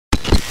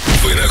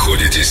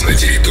находитесь на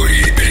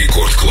территории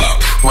Рекорд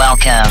Клаб.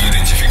 Welcome.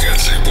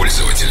 Идентификация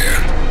пользователя.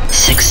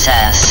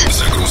 Success.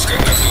 Загрузка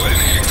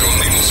актуальной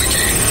электронной музыки.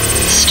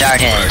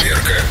 Started.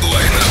 Проверка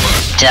лайнапа.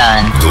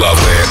 Done.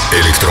 Главное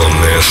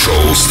электронное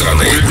шоу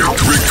страны.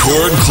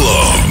 Record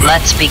Club.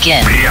 Let's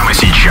begin. Прямо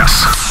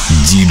сейчас.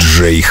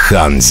 DJ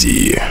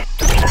Hanzee.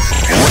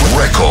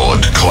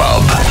 Record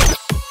Club.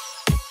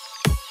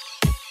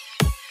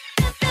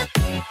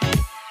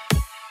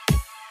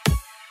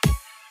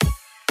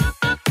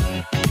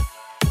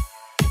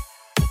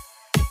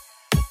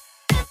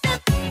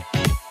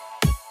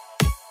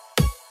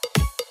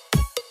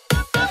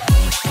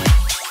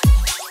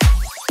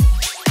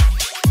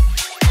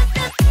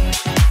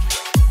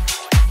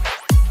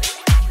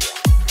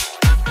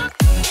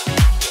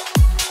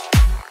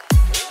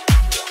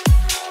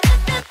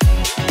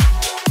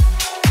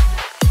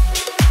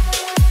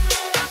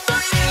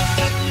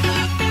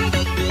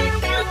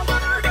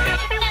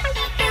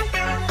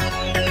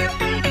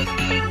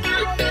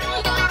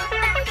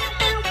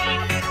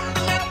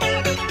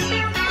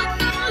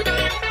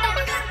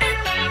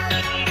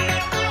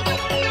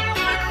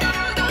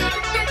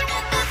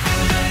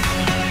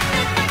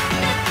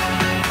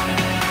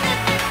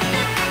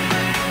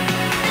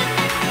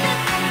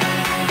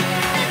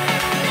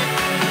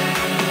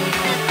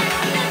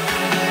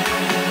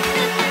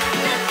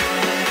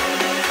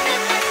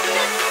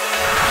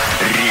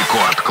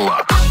 Рекорд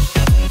Клаб.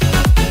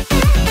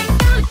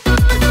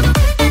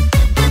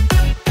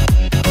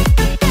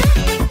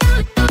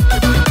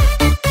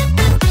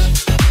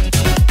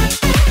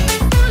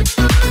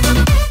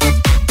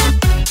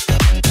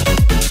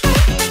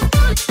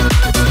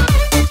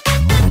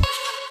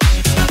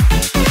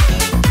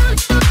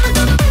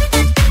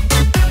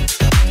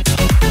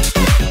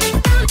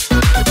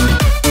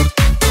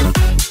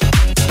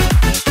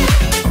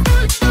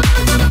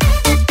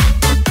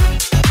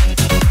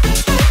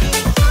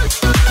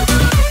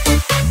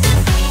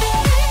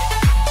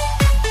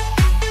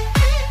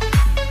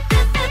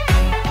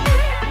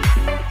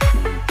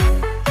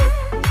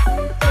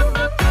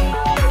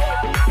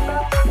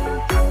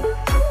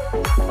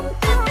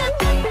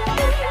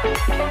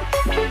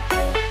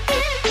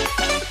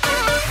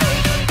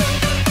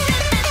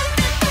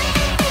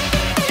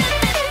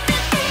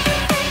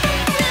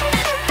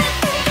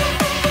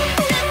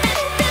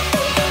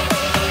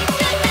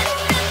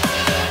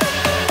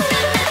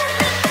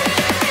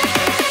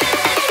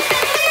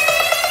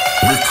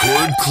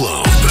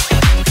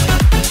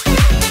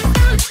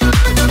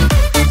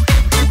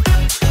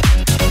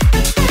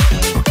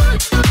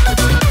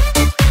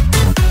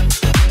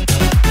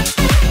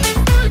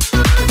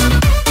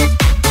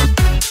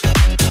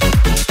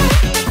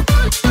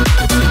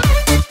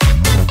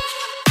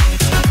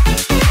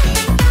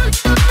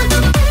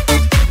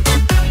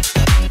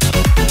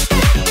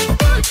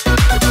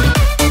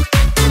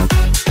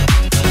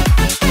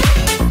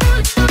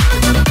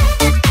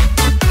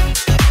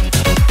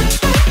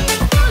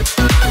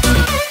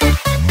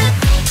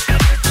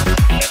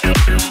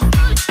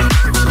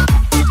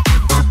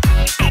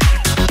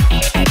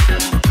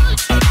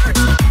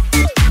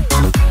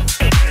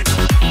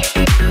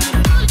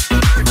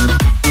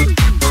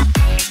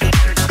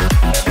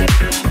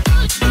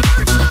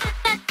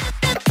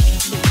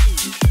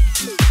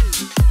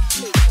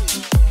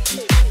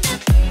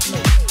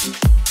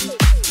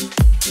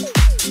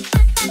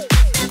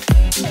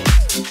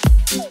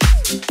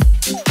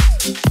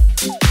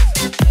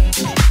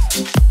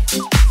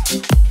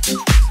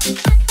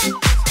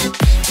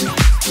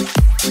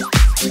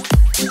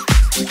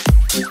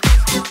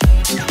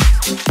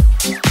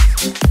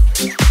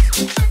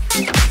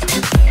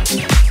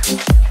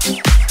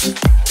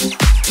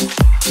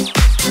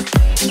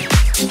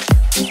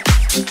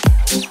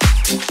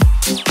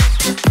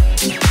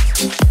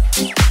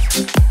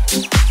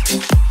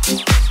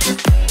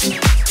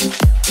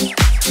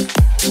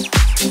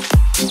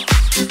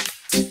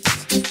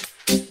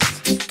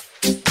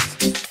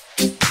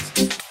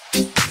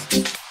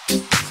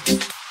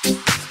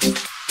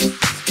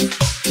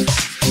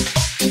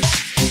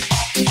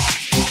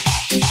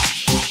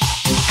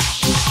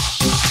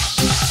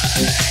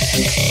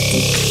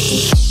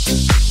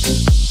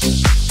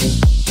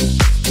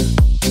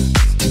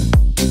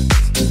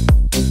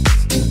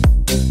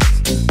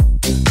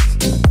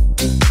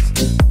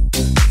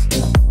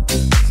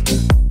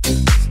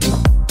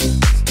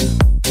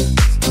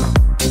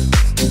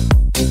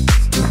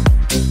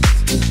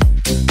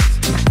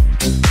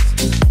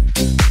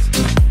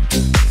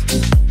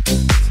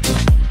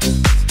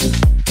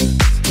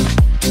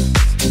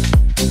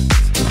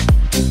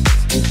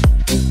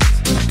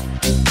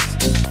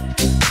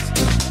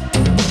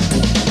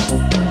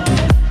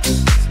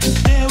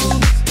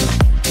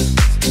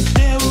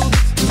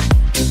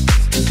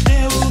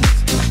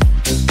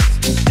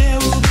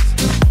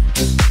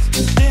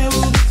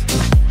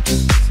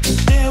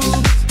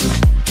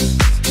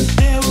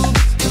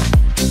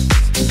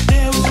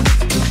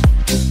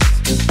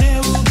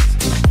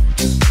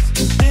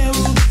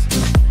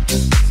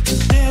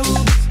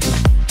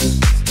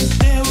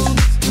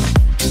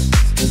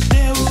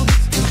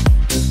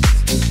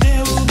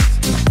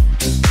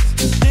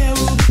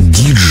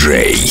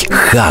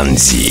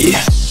 Hanzee.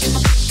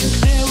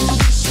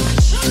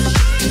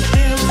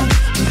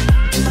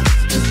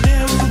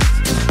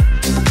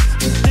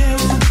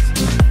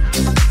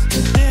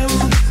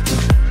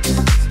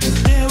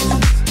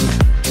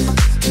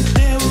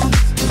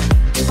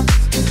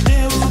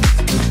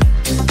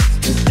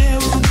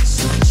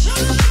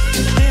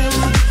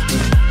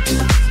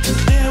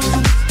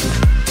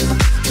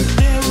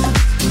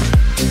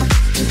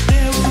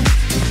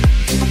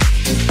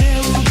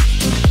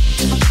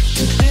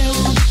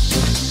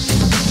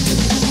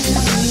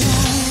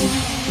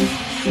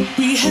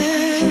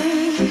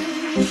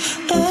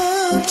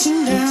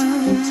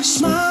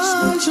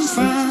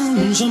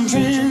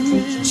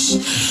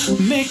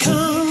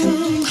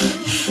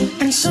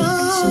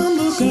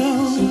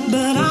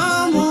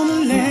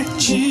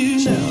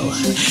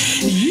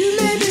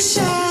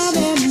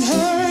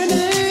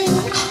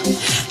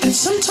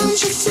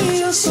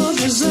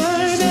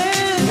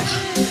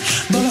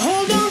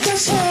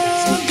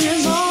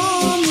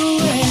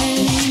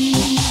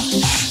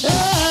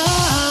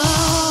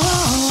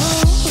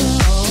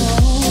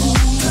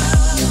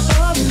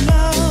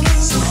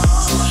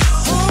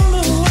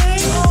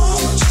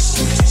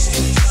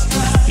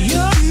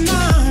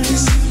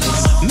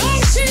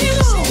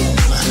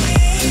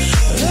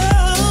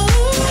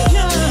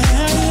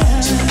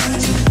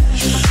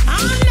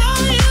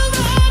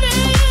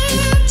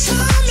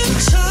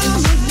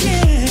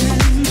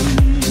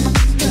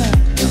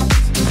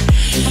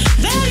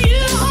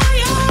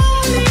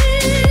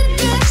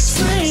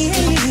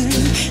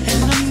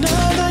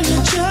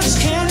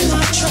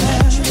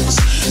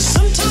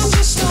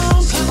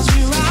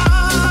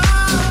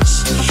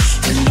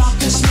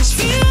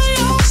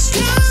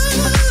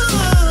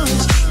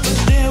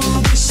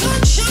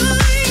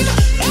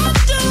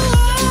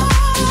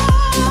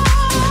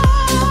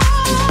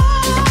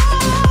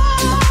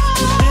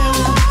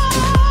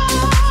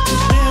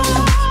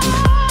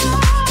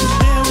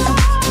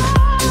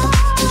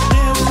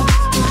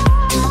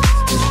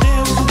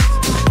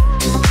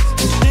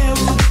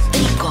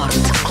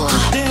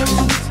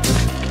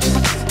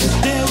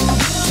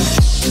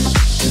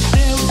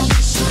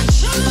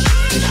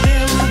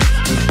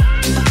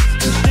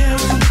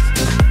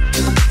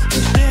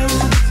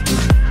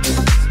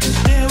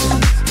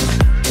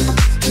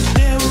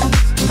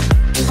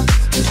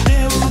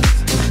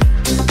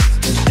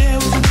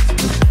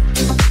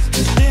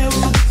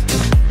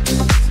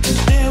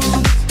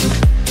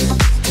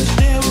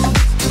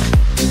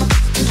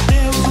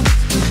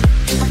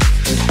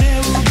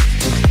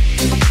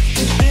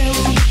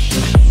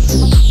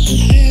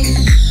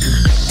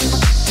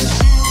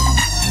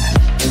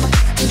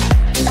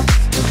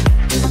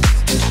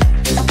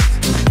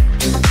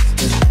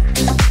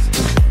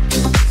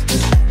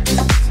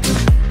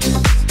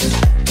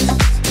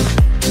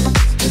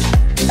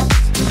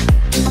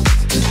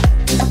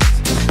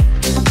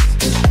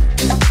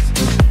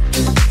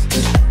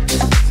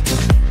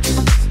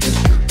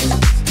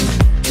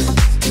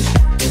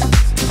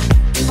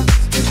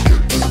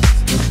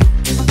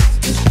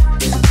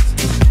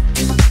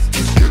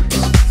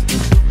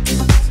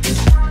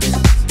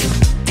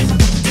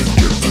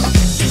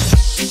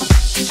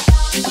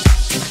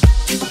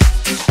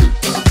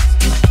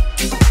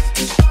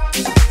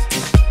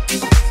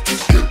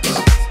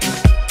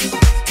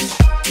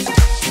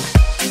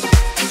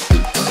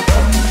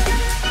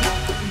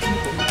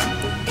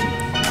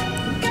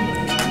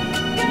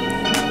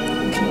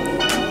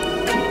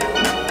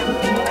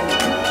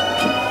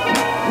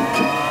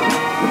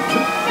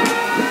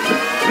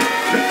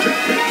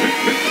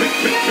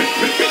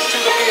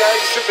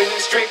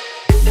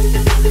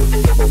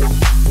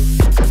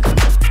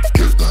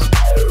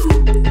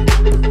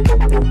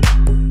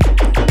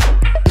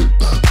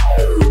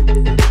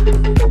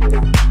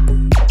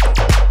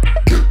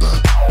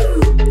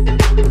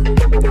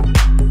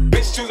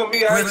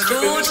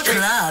 Record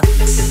Club.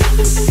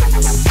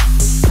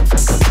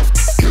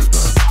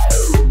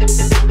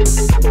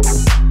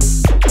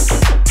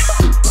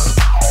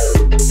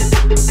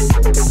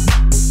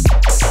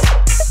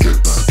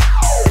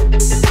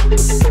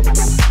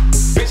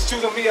 Bitch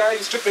choosing me, I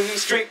ain't stripping in the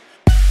street.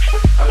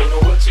 I don't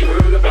know what you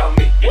heard about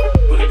me,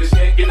 but if this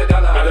can't get a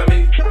dollar out of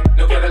me,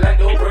 no Cadillac,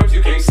 no perms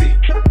you can't see,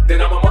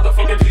 then I'm a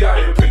motherfucking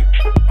P.I.M.P.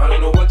 I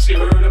don't know what you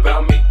heard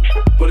about me,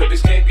 but if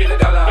this can't get a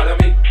dollar out of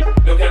me,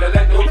 no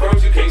Cadillac, no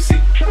perms you can't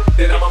see,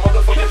 then I'm a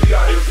motherfucking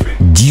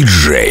P.I.M.P.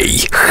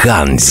 DJ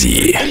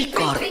Hanzee.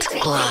 Record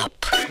Club.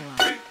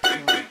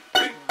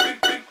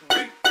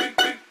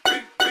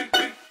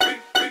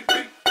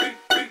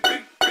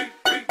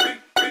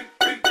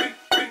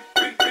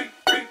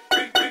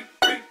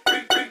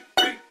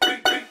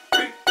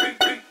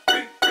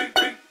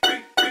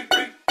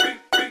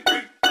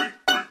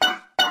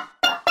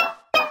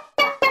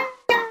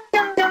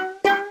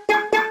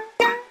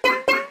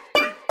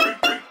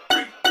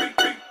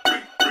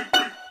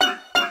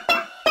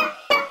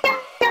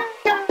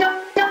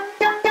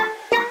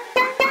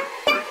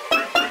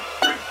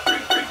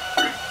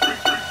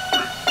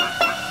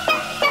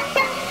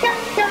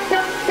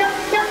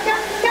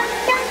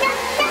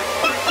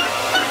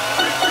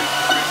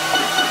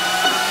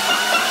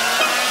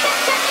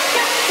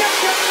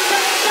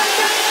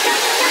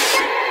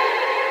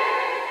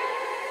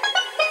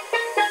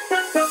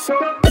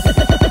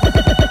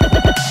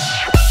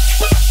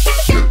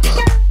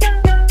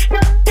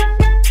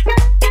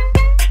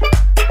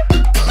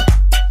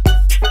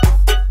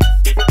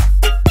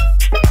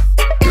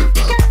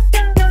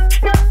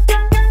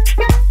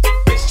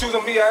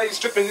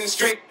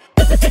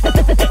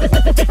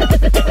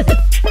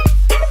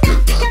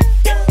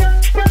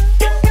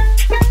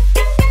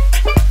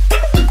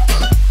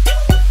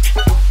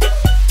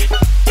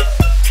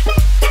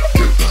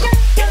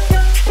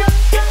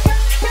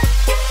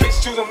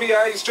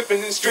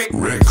 stripping in the street.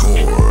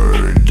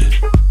 Record.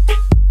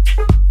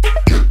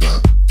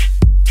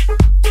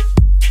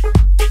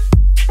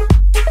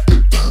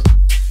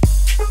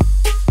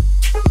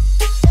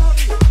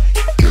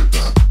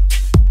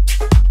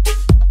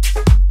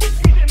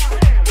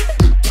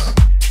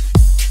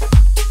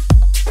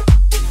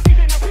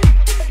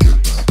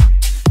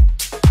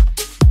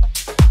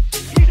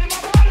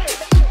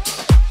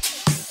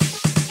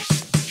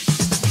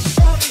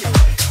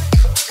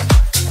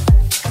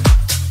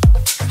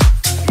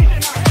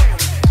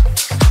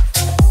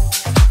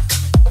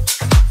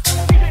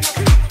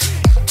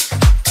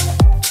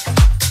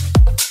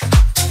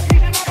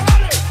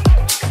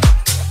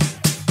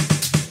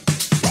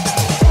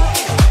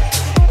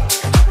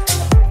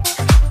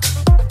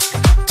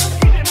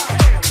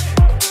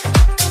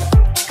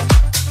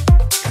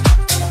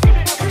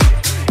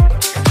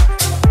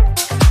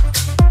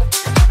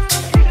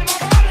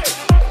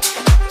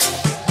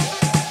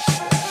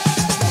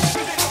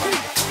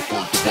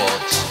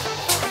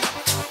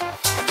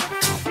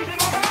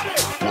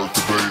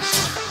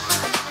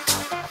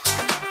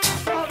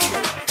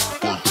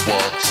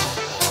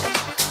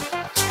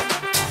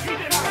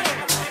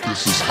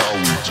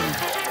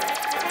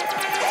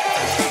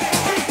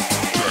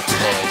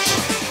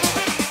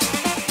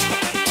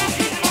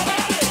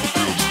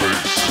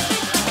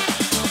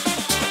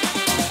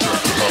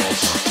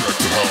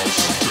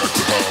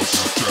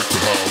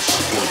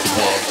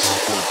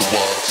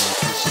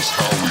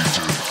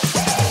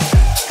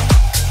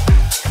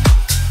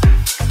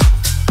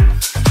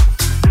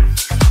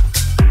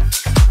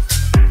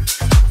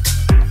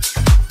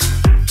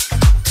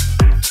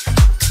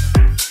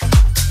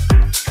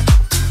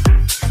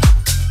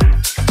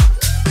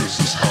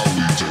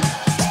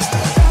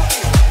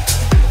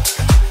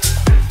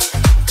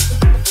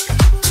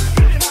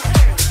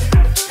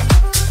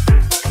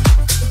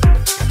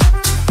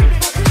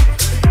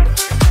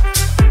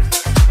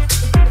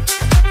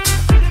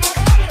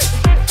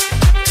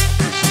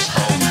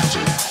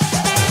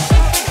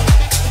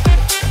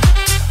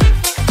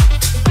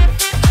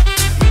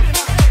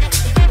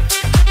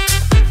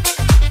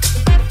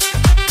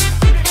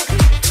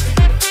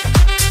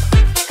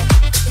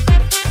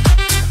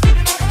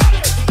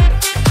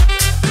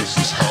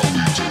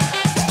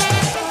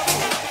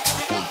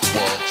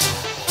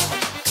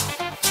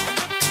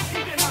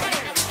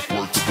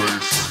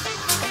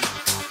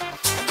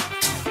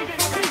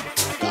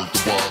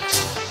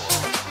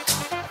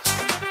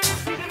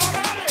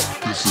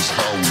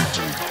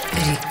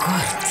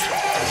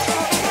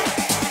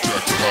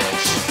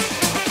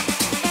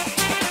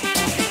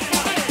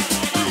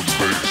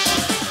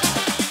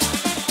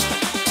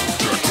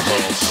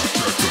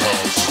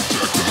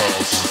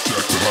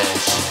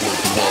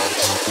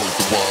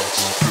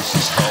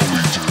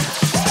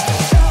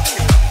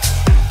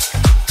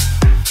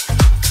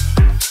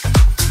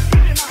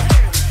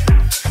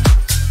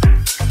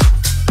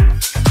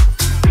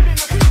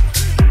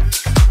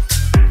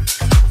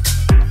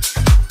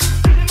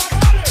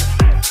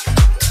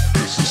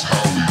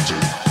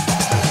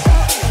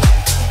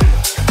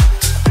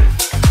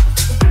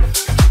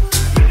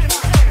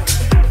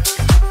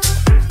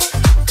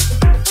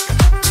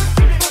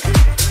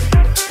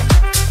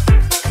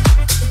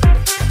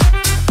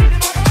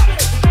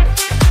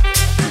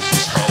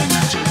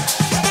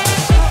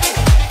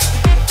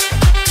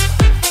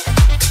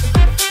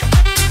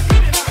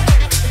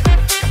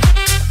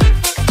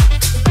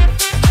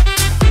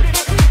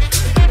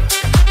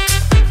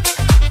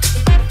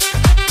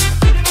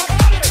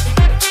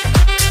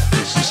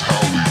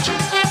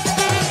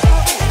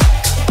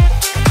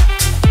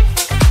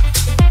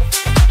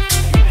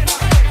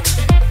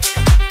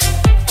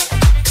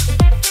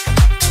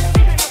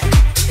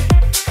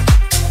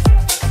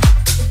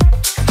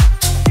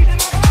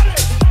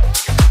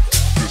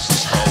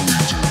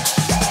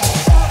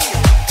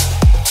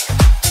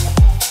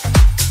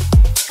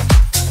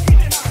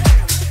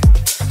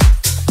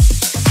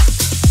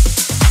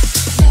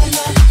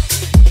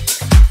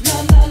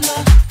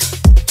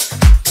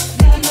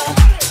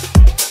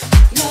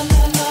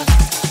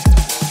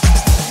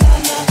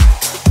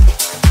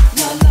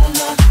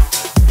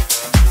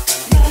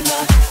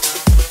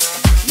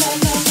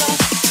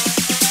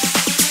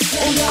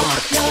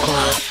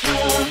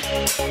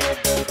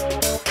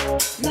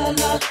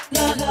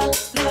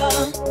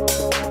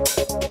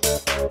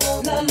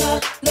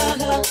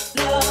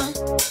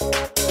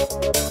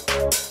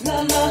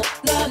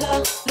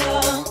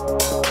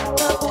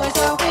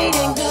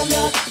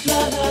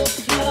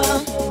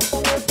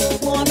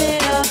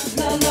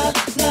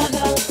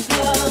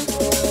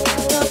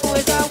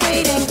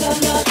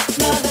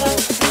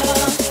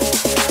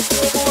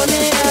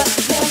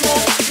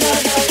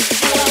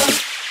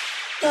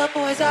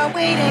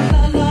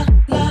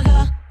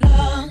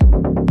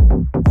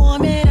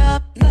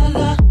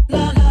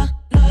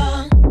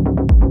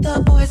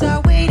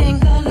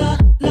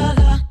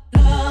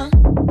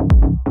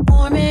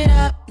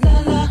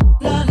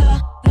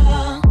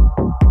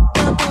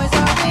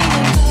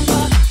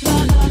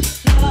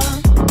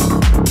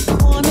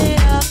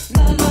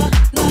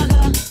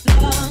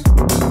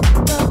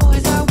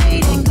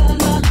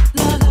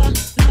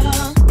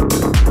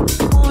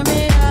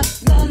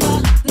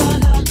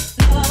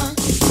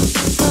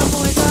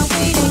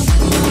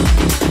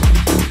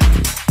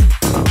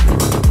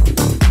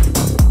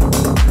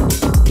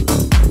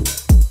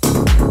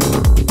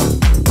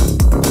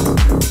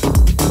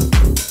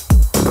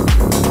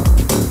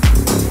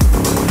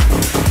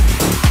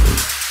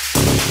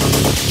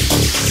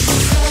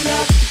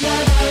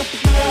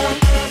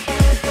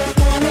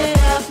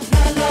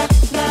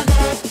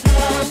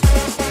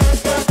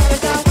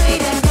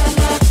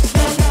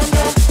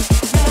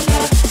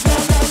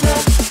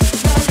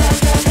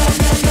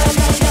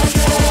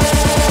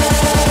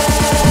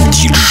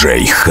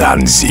 DJ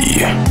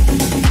Hanzee.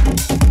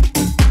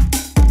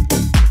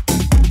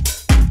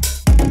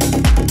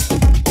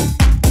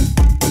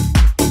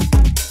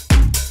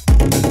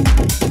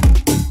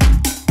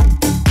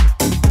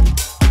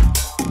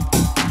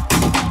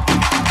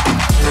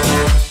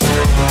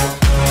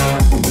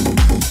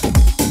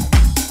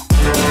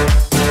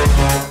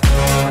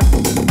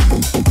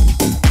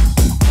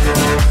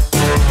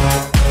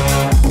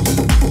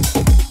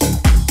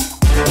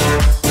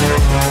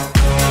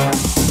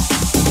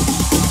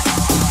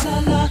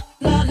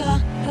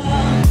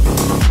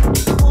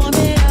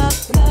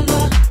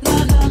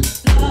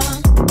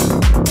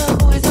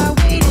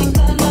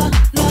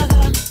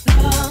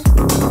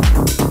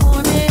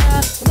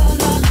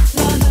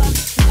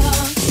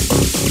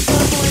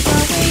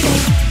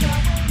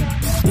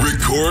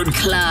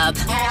 Club.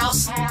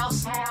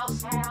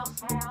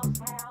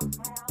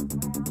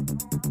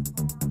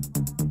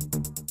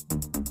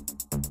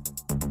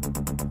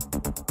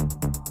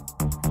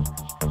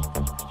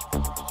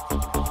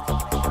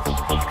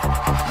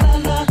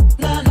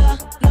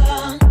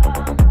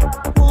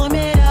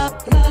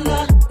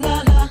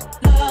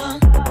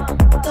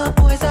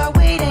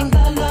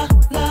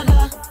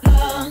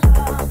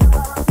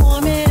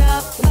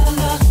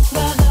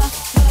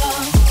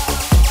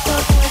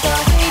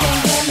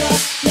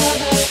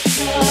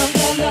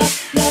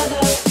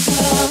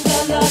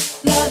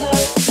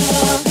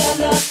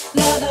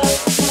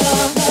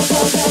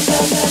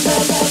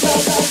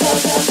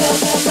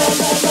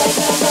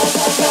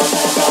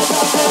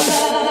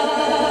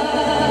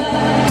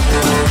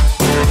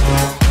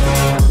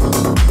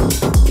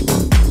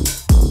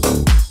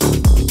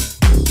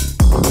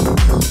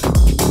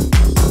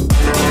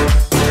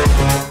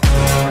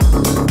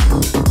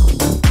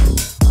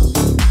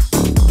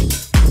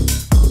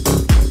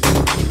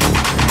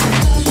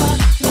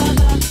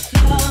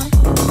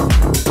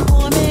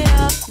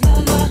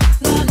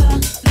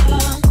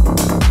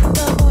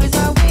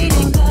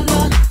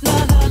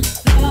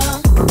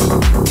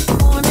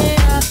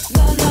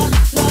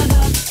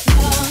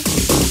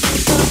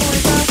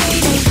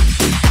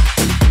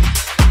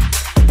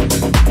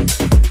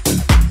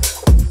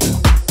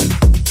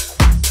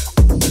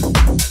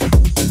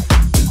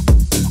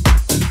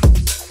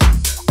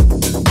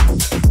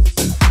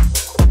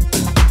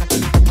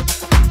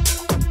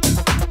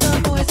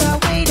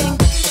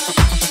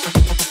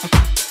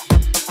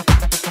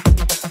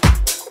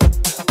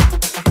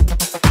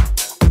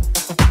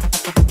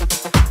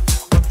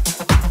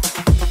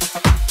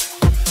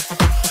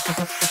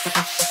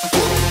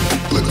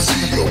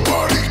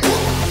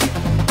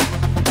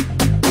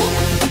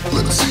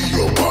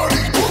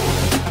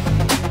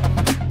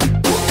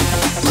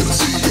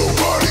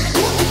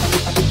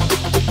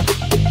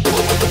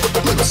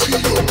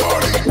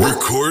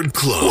 Record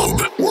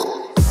Club.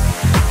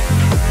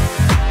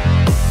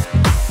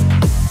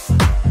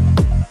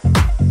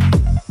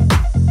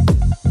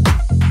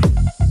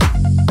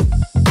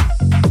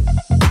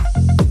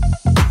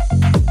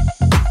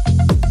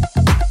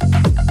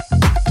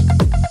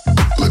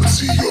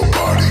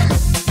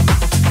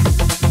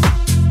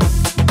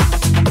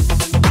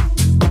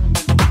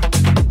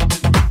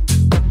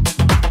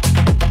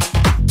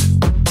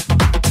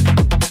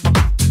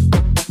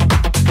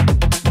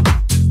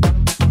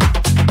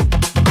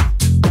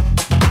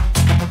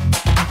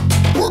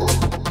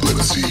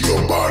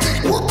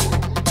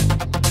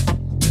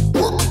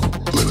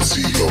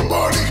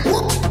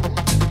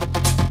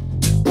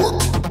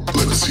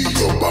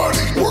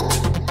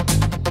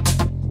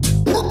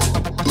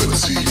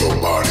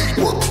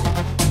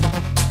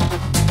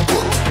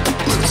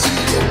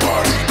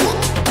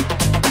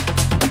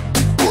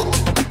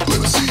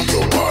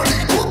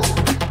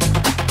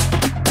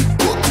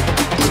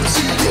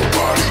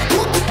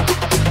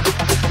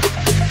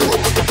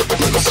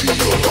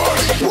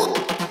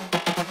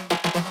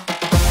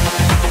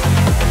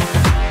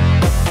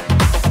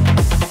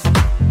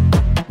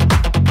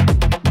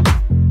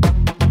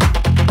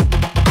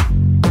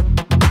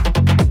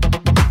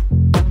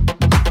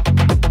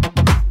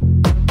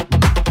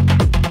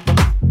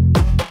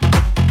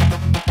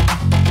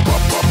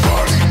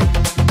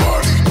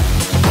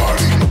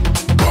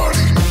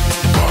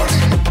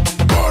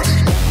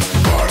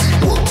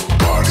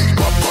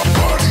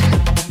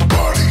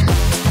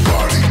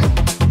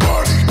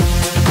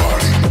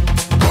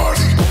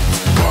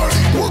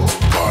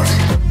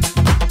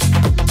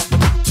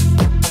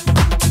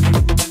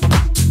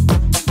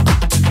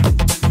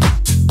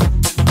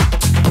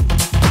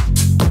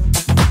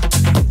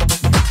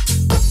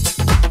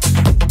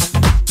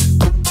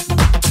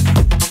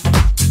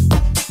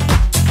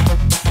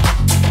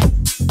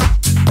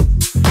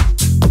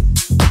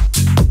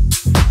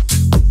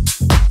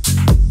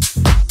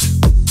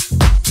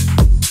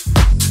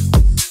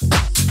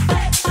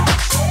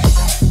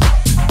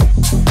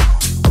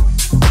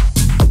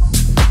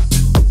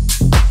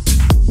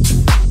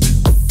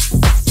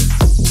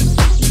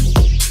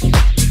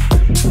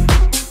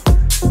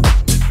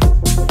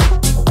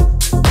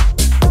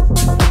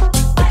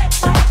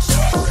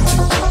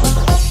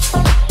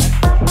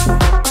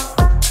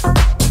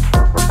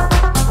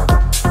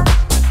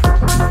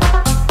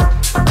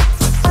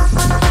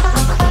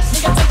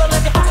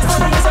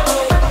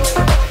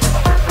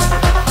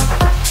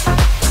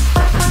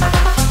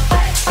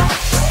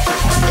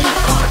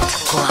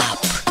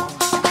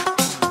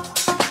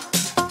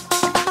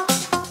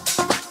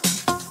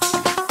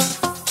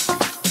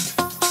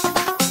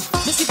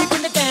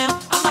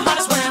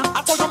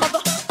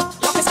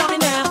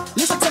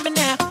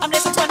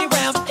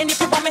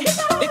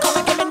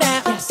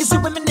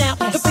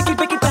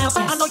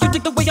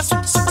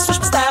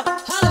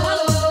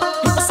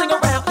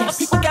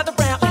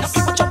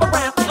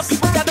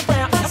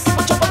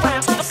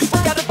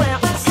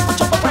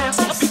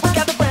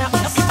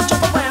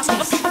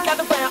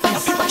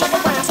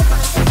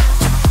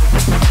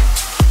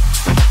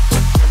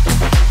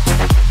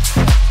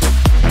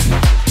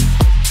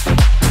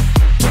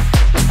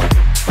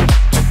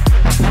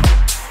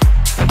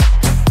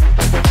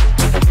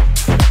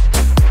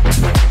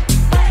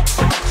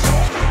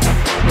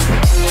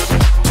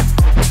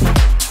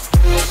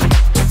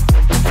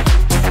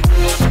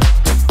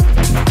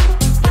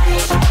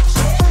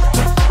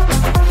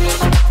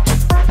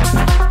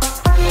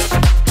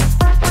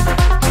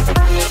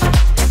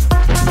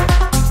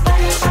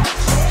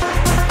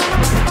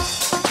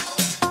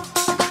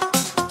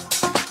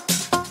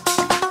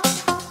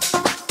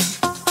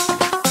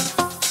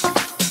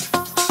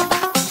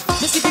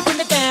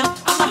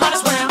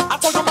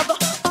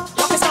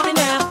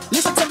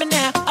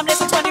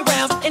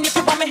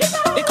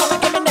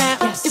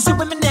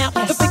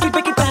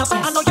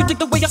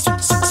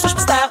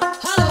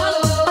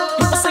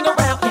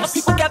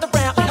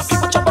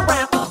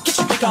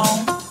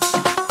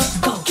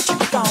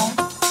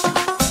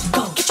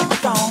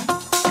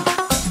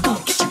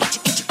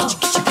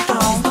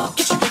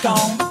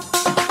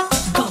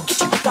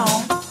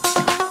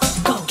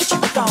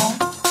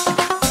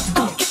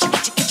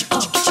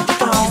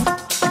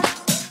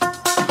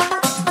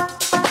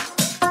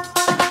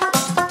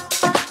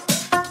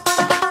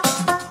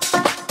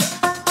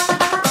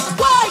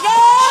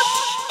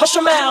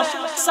 your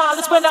mouth.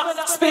 Silence when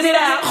I spit it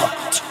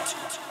out.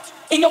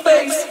 In your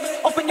face,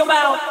 open your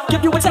mouth,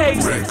 give you a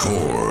taste.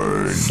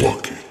 Record.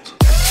 Fuck it.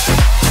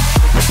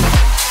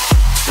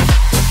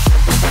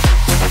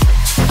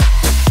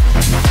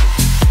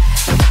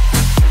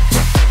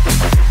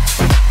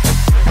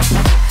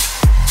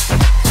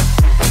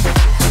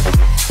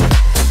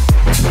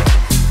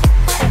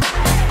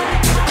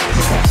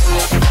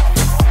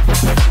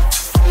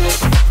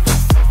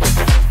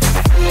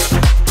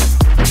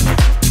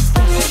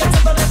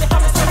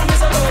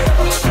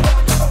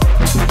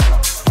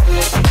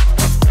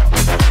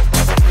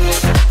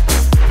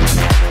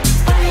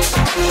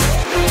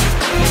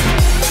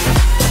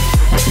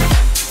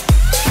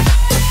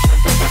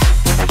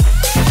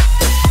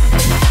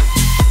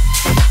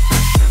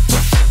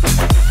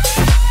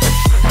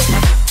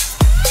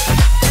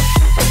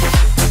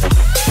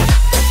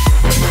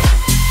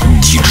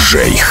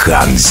 DJ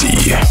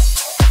Hanzee.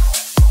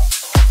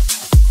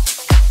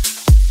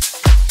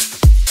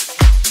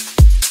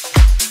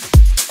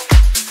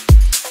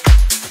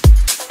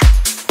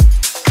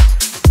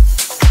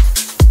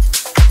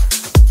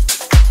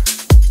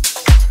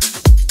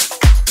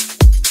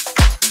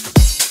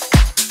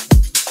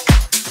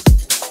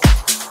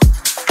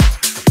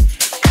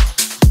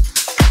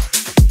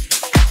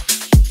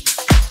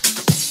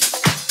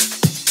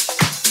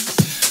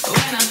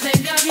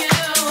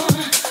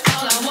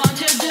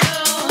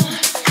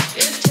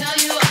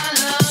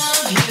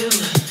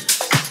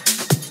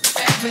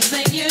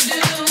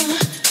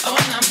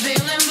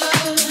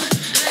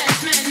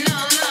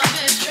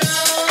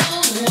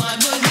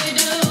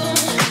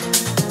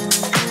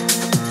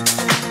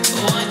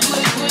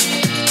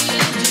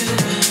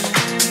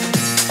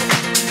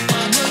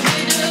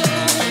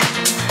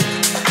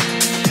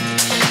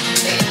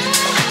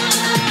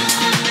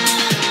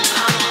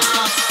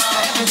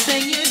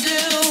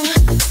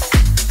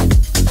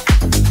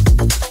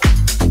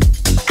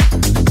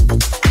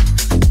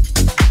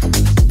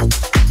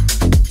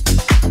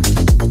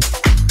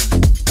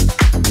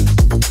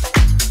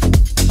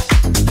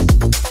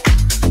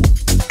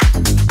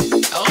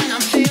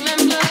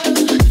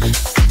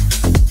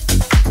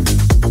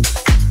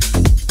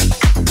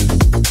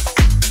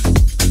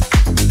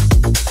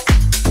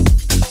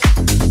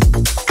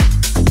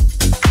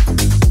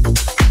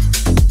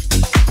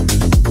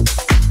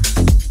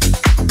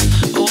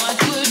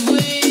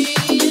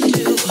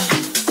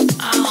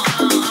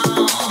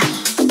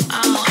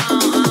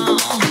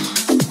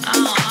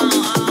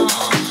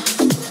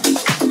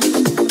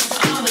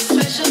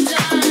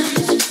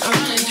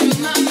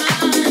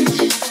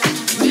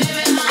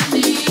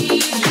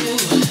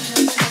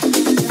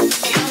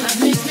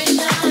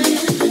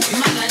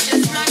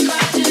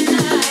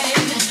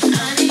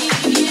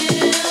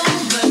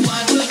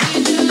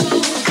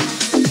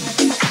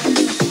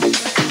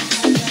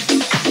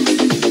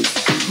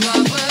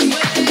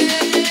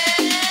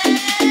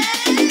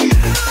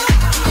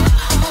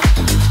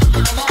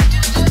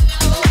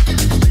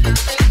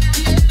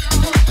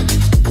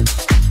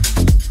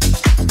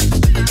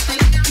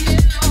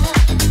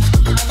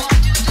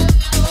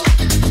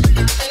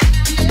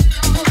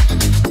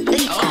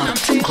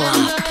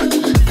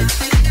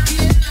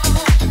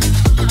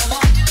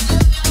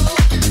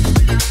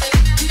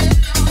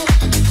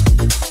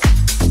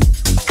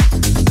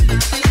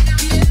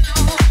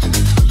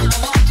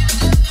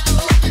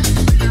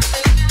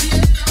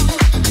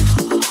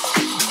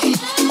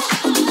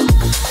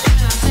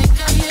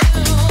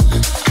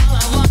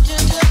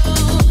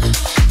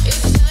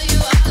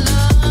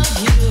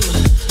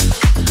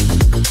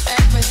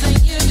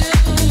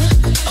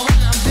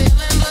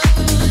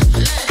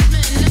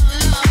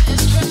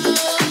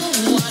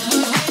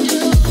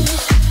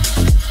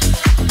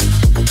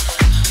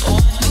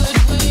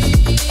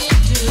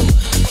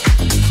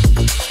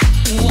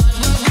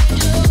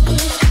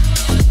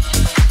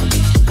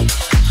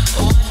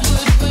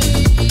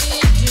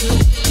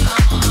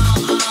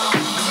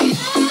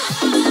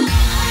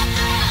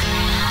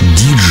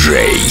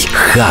 DJ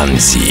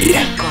Hanzee.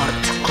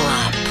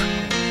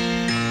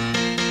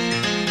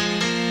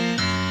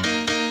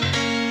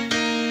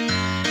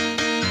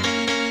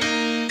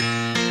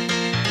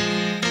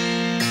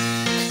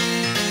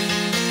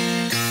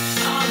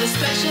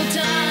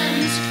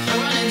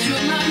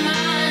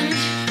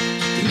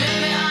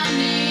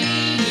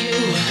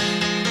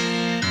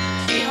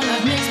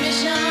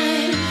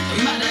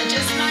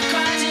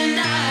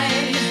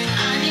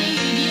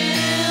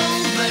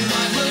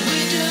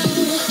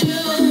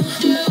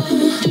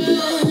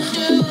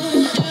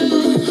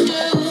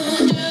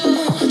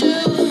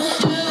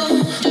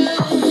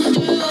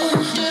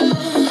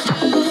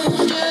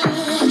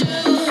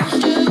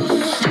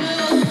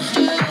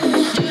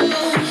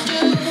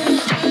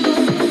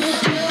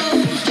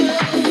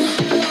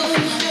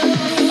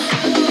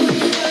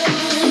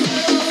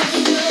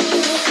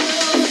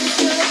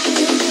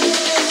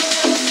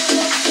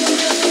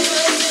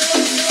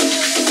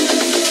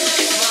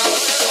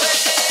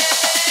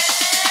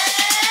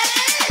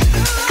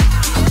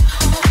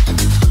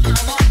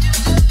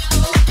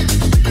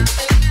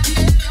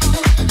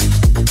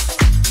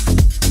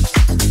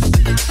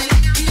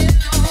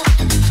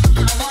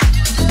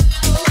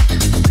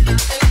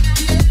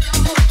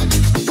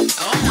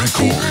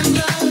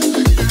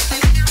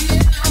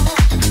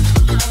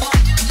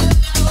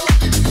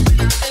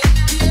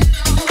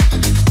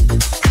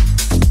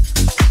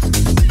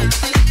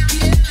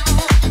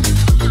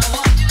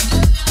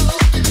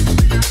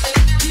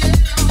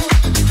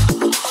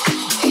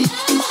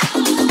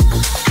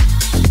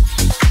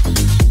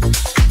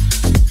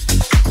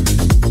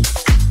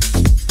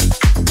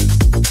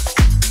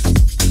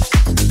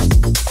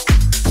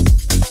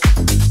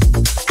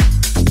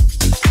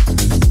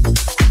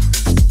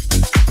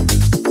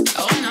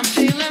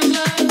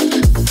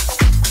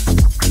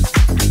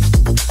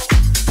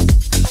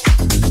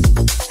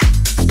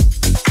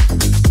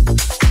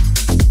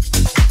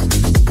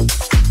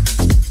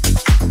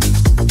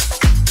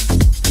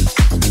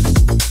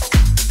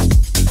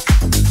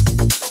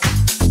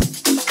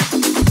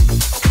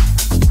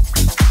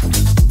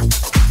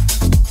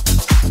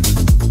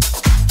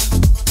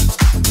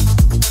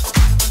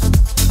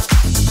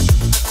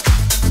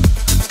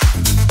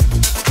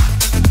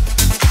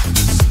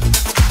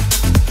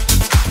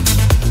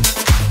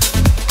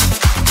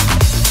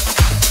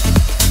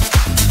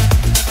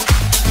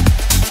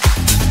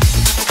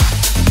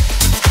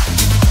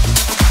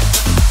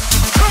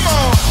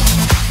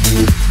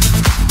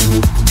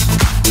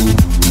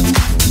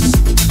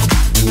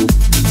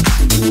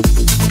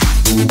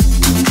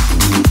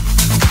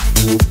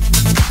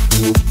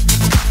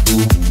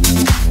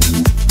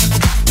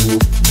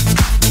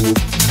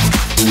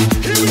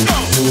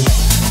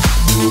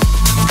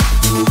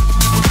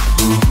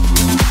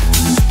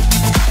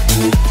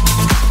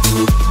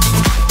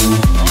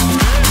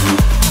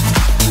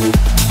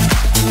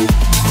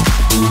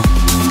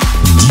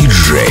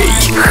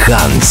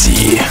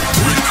 Hanzee.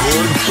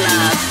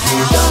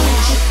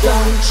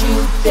 Don't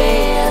you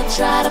dare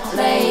try to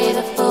play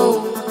the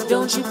fool.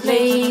 Don't you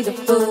play the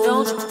fool.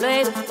 Don't you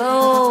play the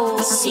fool.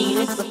 I've seen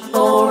it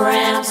before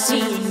and I've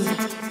seen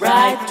it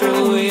right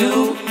through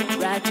you.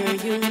 Right through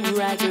you,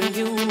 right through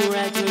you,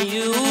 right through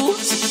you.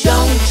 So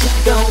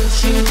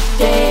don't you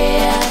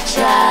dare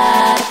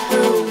try to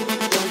prove.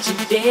 Don't you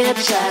dare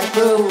try to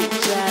prove.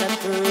 Try to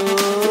prove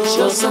that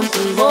you're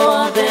something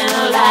more than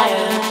a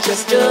liar.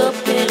 Just up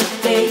in a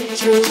fake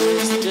truth.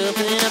 Just up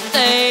in a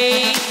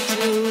fake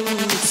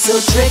truth. So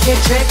tricky,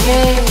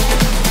 tricky,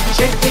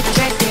 tricky,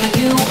 tricky,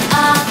 you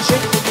are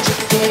tricky,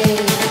 tricky.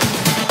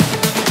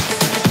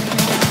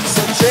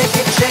 So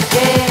tricky,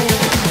 tricky,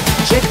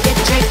 tricky,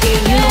 tricky,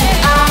 you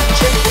are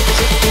tricky,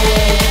 tricky.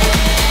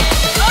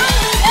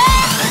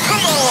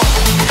 Come on.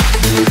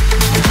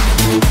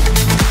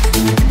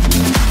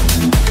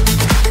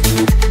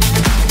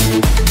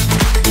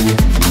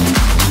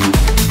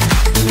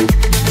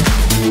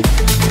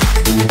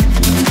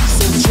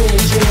 So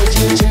tricky,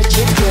 tricky, tricky,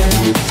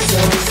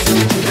 tricky.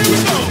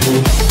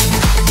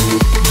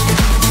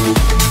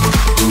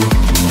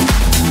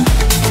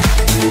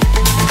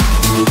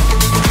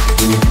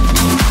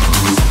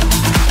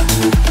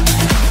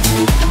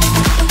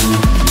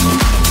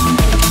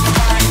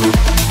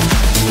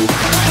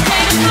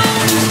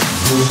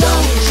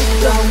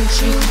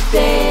 Don't you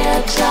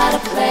dare try to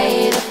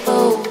play the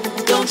fool.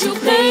 Don't you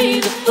play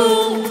the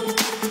fool.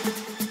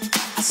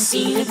 I've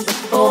seen it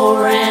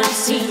before and I've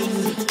seen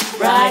it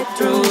right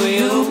through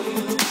you.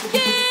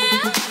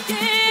 Yeah,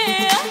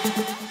 yeah.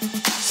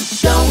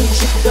 So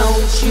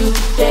don't you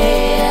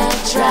dare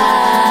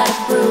try to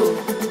prove.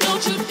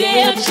 Don't you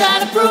dare try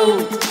to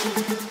prove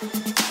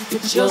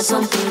that you're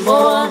something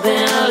more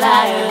than a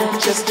liar.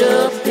 Just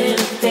up in a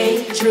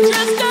fake truth.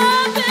 Just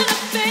up in a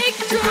fake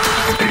truth.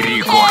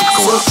 Рекорд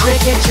So Клаб.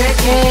 tricky,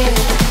 tricky,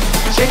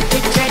 tricky,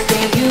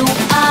 tricky, you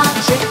are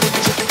tricky,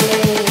 tricky.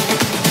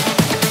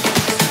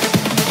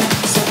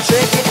 So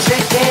tricky,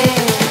 tricky,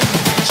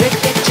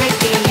 tricky,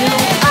 tricky, you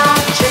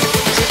are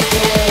tricky,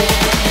 tricky.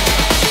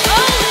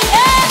 Oh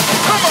yeah,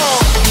 come on.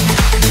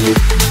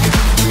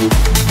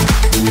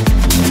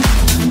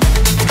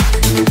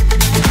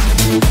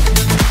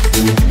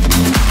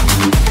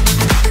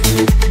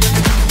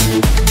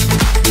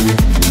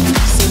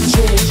 So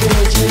tricky,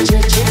 tricky, tricky,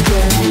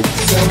 tricky.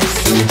 So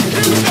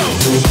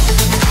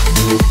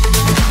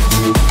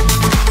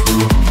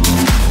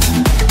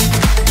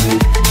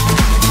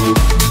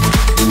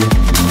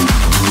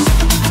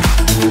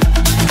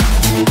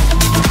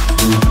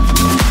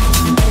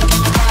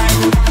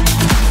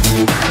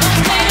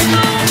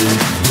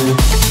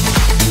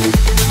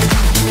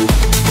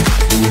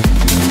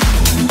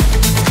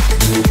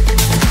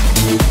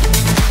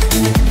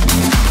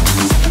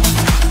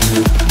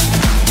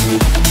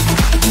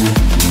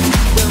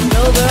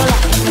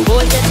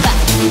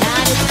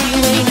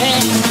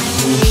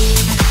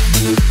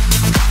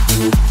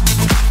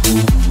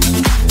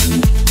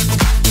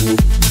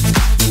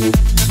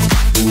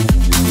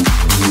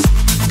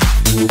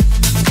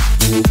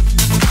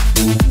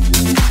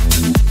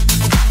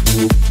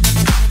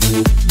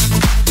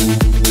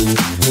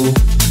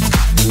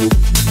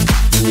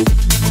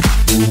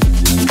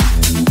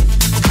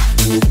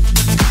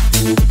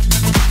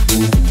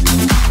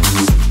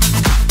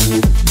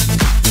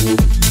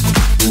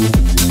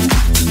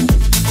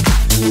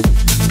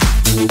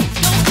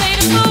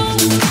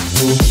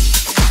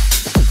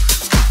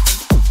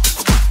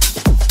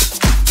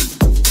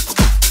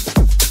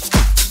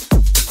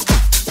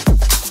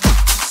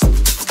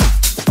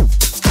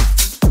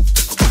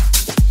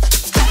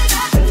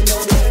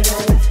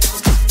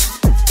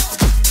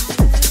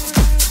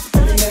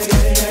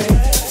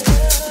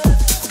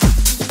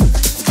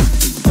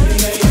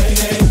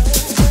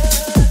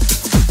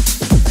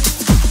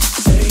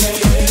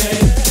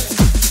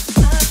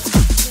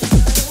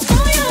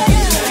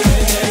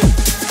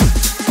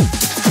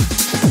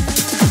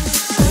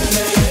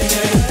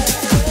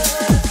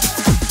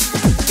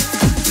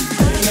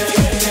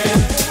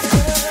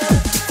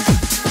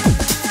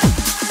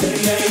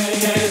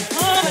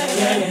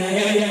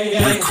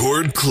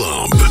Record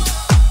Club.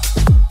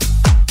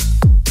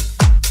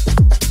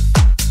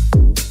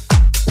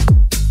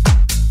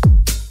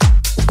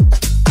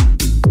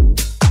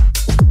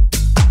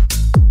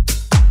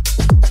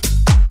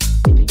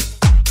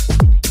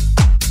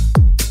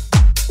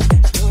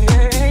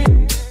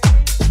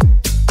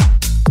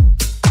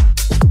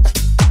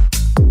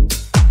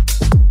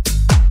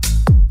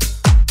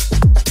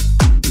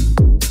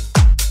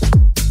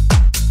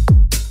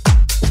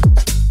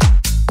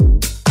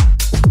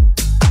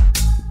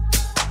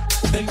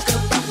 think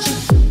about you.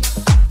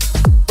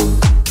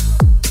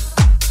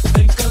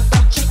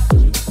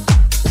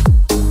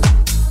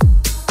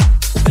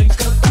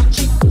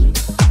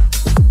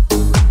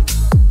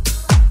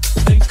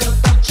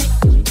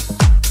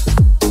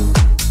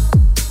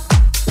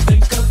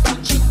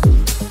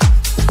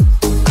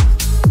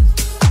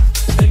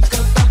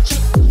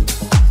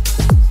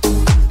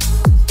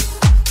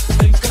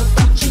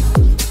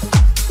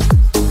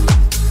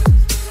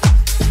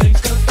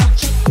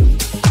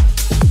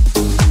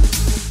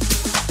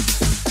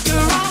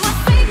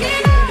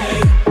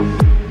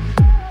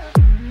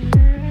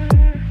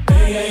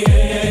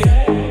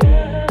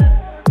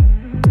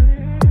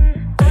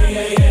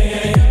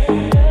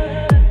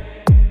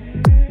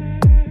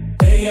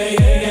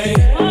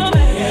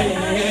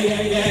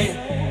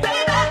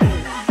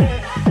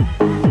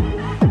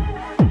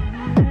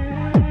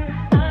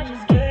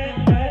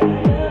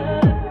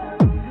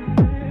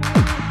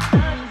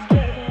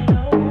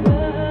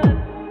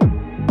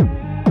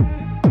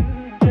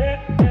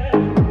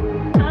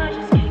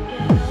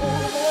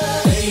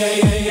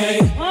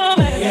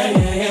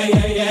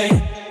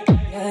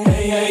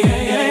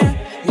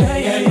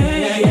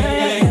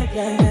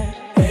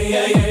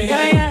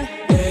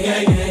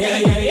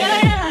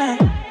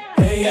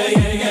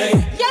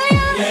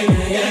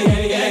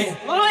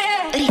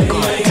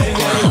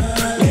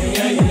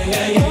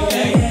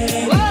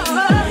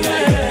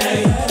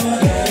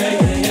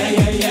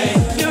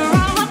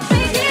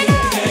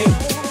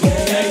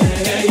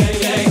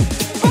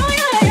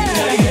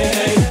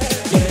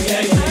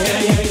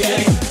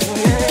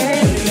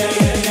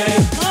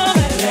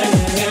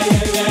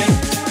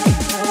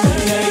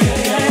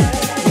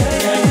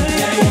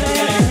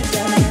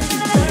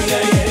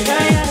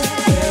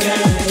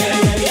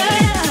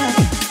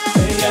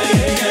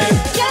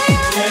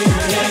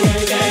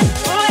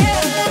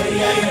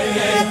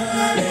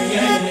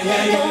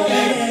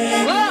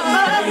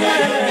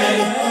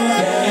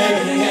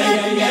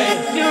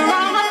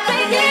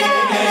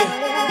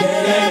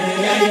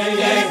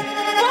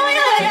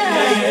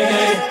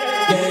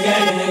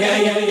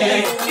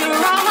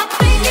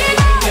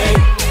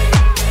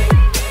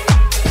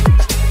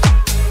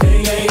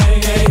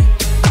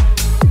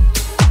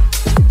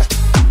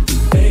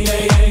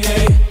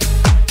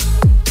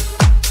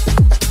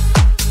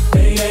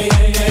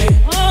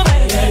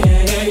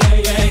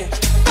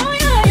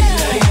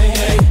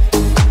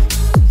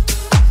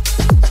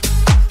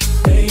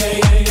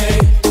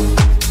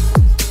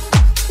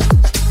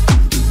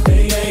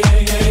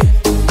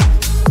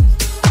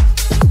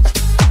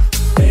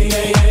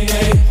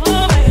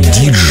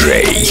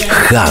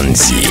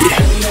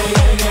 Hanzee.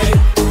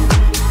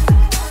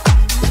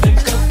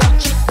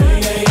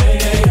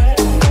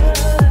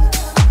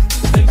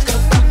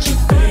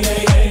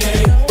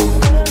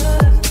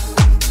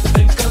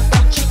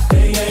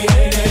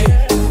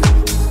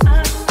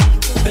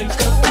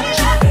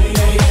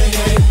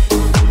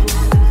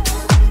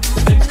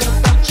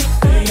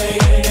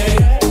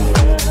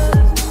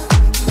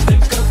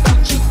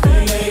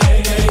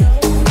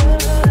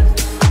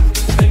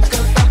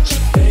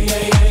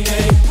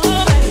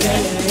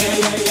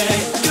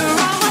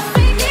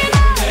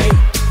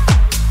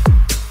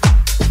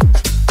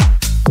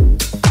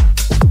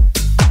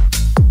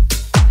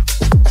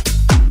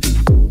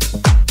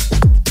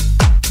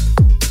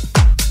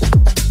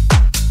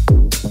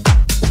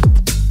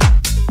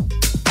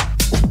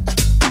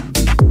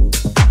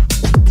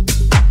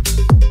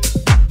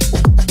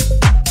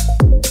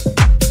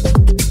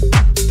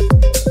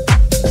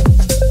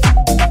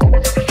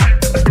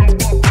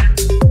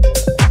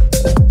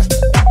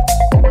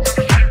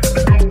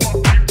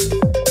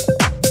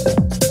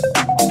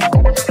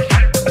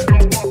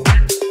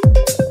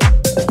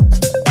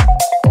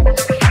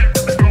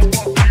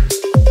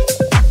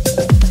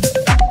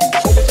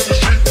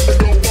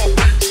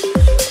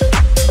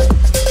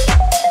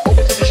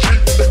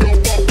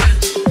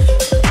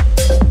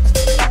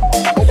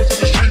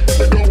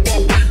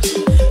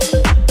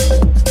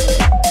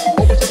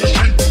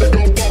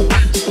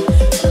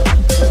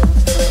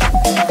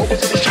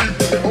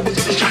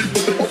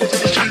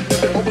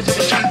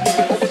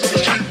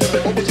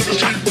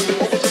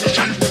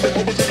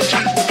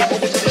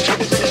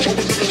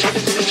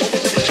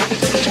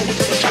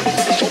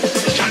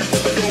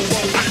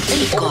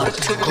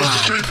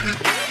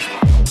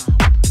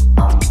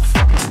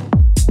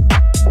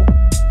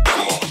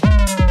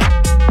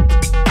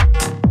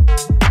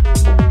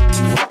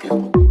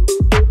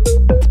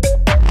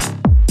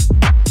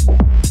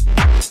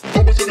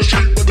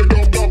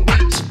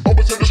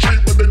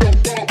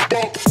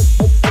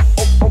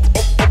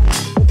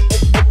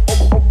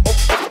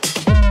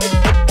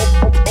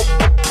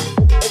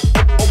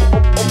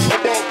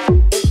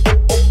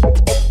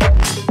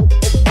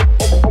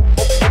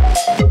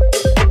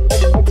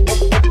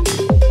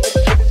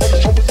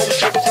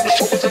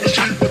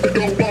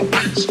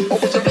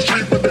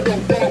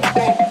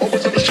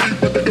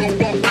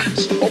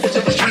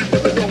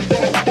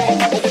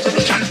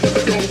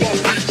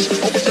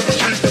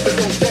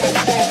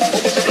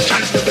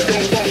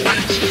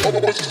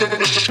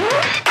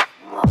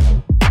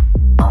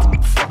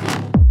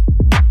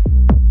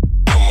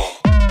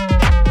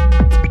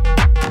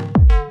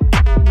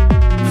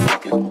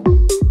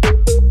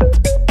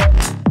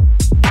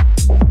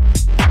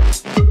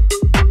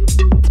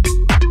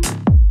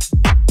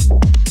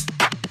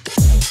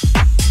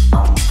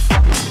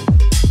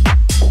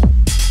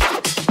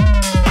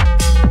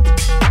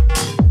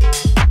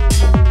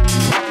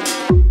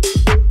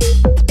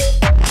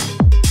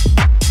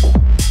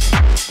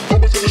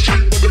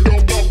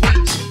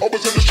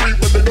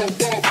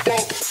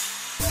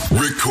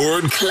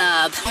 Record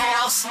Club.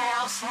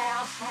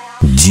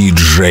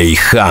 DJ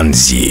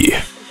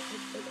Hanzee.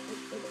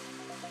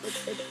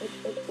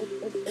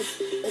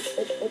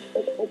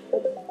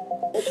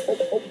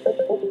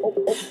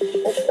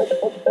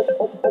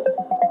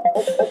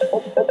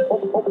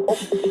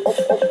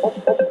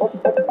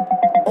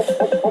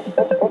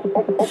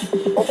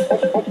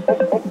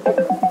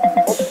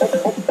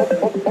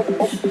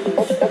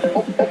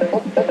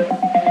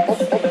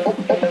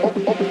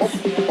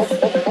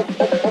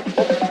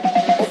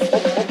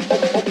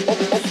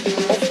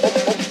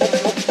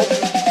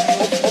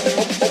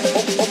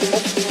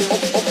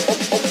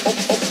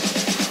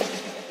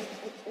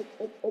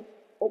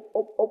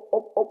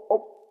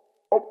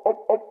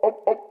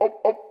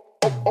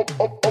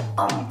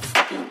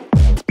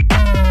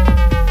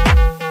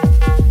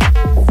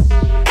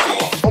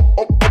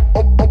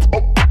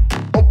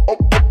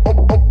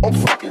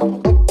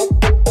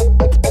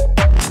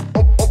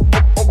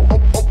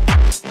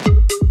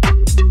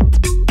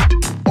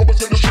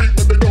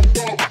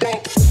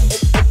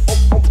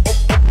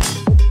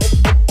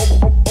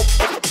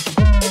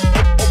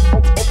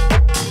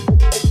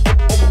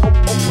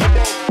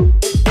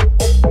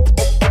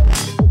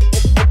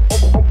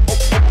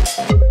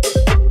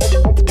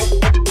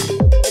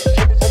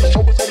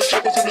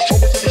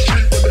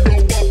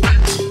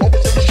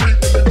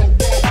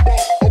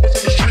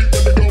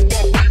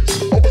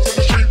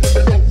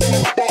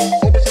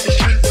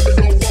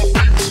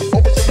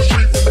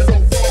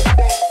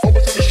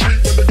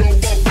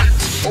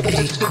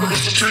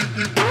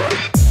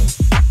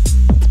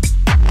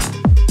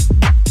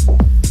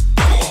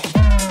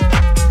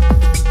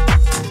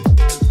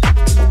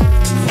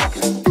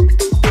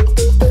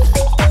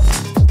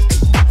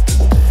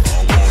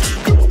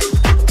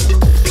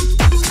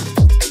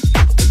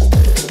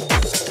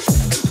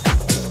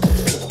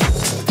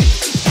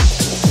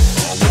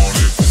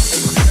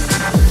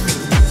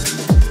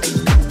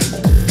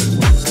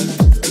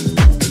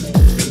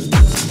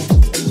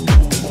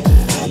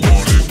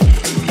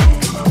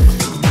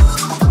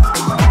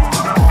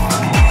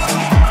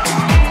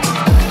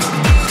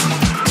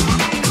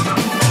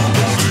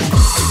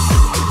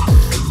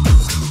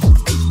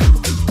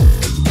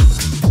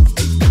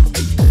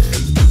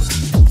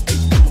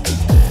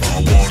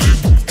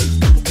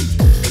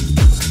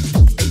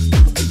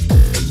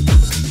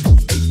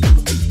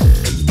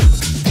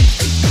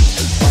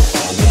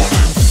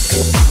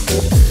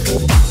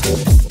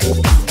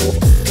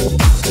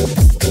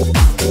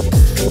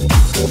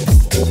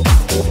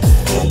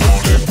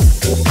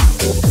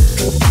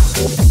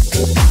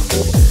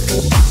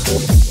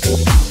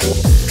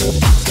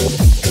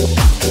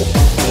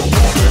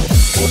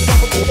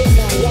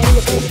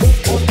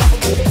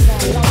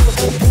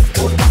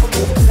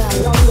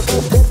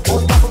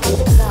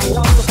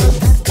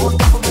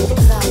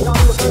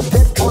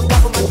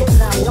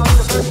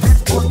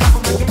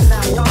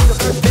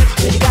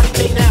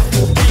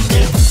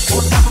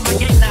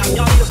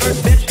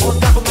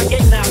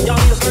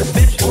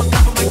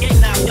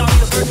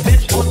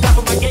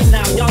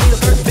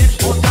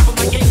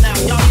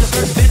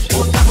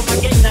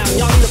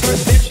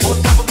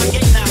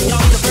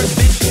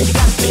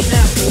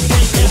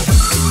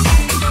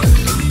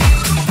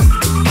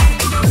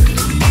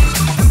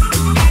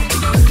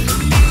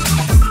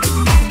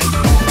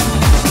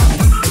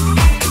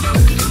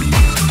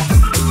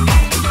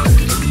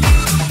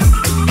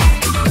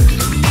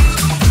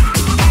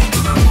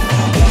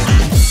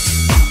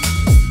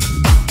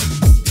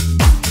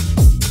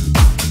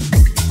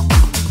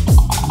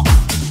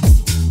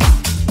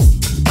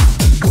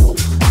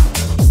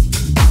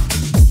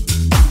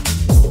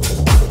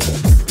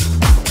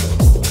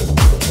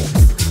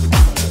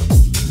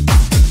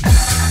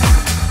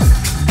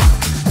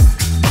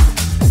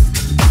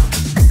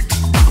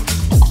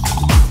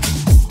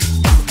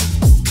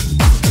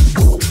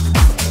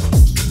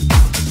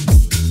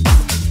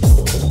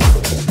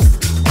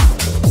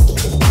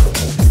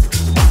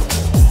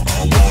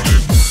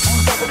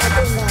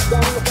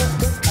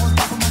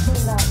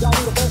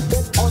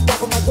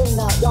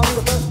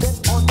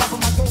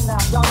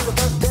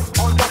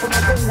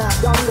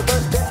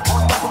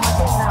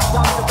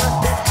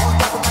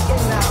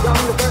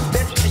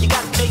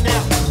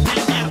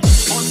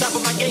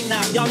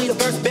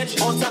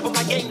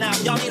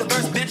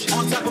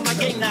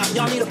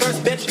 Y'all need a verse,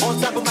 bitch, on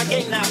top of my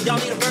game now.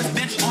 Y'all need a verse,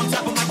 bitch, on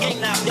top of my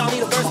game now. Y'all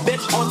need a verse, bitch,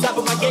 on top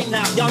of my game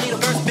now. Y'all need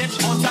a verse, bitch,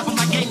 on top of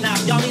my game now.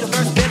 Y'all need a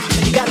verse, bitch,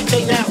 and you gotta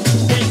stay now.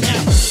 Stay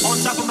now. On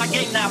top of my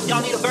game now.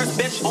 Y'all need a verse,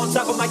 bitch, on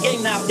top of my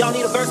game now. Y'all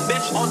need a verse,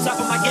 bitch, on top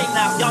of my game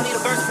now. Y'all need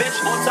a verse, bitch,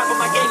 on top of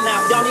my game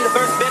now. Y'all need a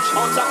verse, bitch,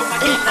 on top of my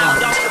game now.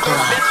 Y'all need a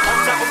verse, bitch,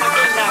 on top of my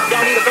game now.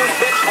 Y'all need a verse,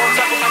 bitch, on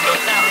top of my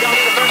game now. Y'all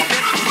need a verse,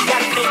 bitch, you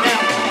gotta stay now.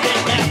 Stay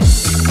now.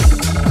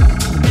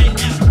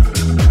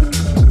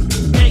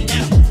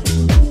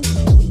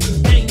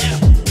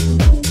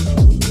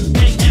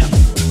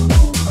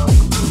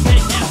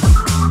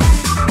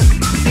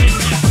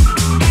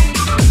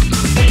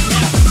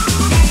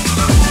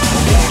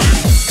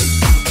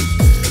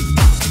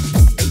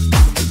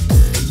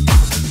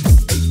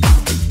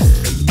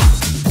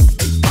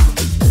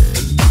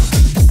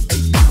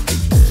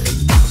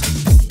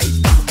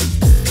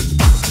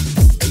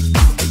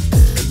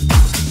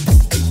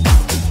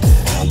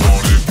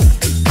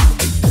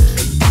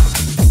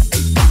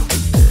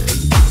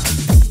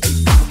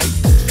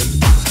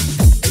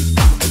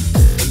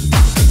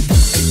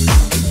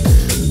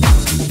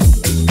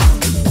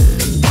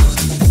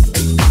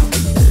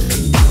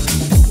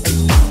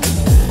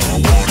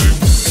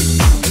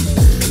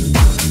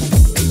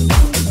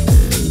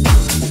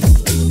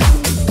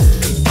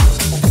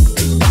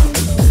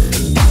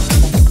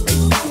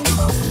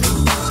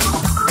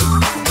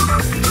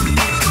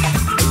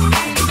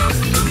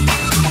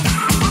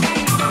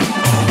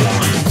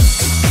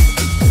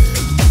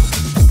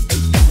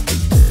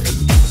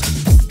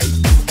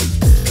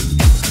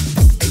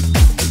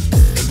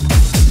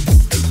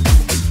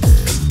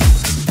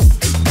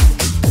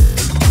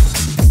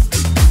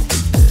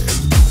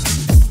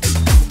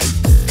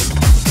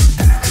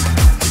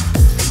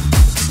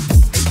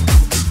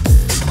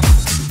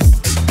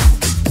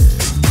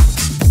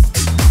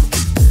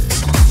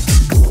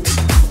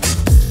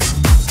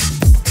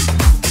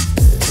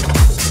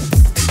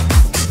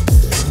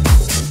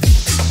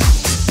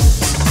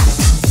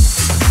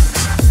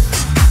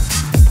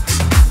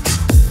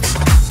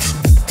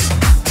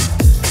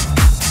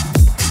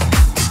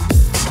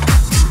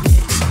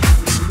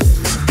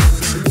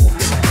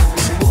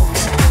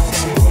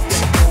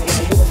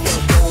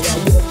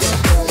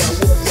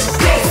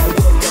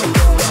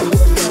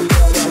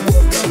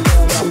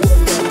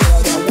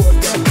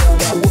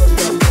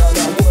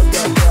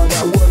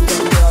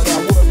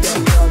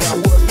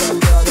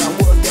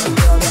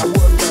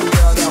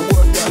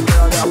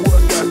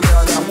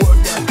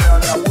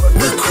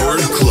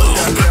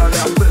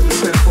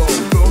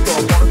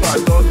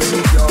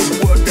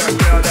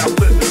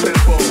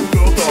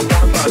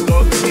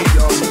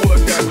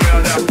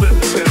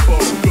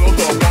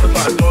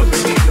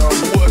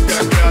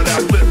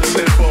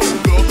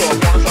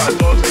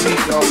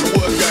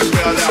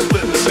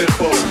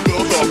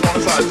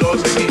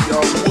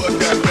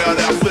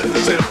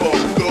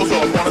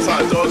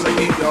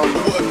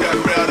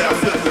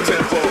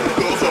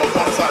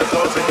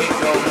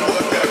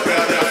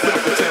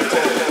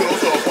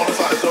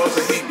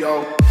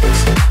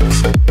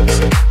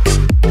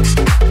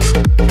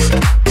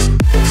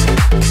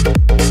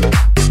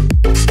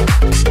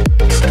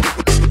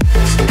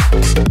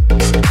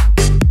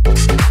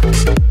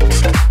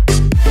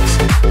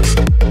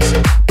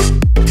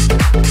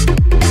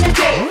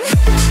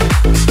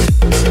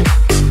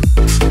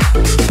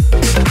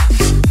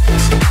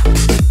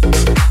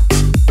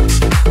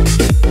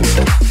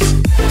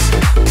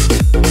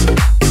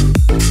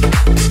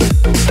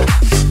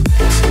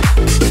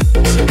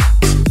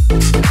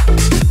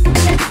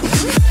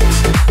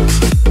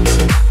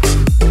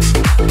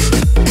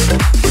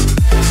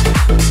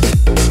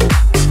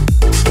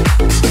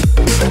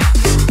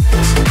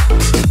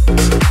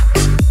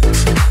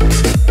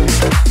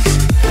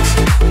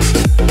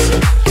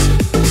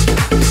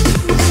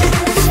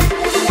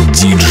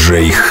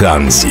 DJ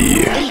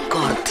Hanzee.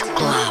 Record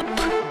Club.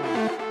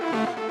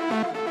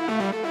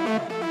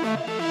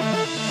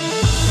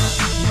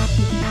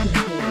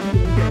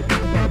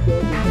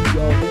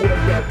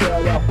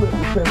 Flip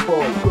the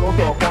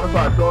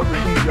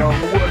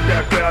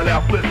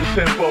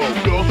tempo,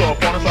 girls off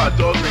on the side,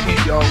 dogs and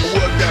heat, yo.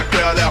 Work that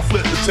crowd out,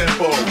 flip the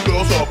tempo.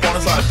 Girls off on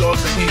the side,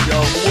 dogs and heat, yo.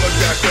 Work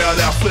that crowd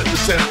out, flip the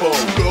tempo.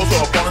 Girls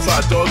off on the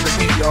side, dogs and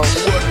heat, yo.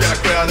 Work that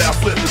crowd out,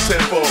 flip the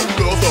tempo.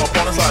 Girls off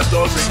on the side,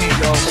 dogs and heat,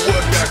 yo.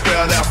 Work that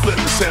crowd out, flip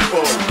the tempo.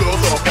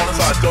 Girls off on the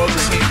side, dogs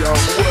and heat, yo.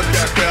 Work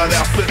that crowd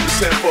out, flip the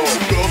tempo.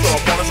 Girls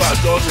off on the side,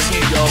 dogs and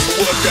heat, yo.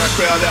 Work that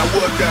crowd out,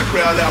 work that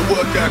crowd out,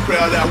 work that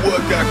crowd out,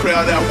 work that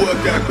crowd out, work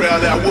that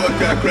crowd out, work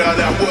that crowd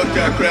out, work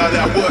that crowd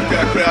out, work that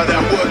crowd out,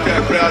 work that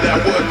crowd out, work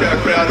that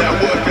crowd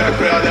out, work that crowd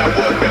out,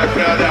 work that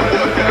crowd out,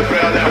 work that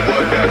crowd out,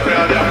 work that crowd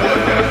out, work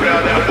that crowd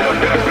out,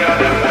 work that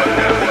crowd out, work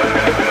that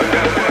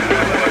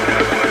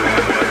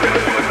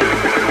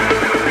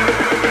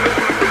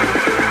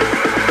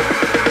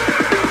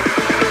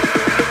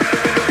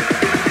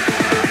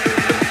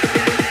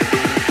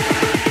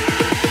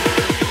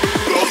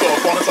girls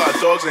off on the side,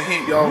 dogs and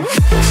heat, yo.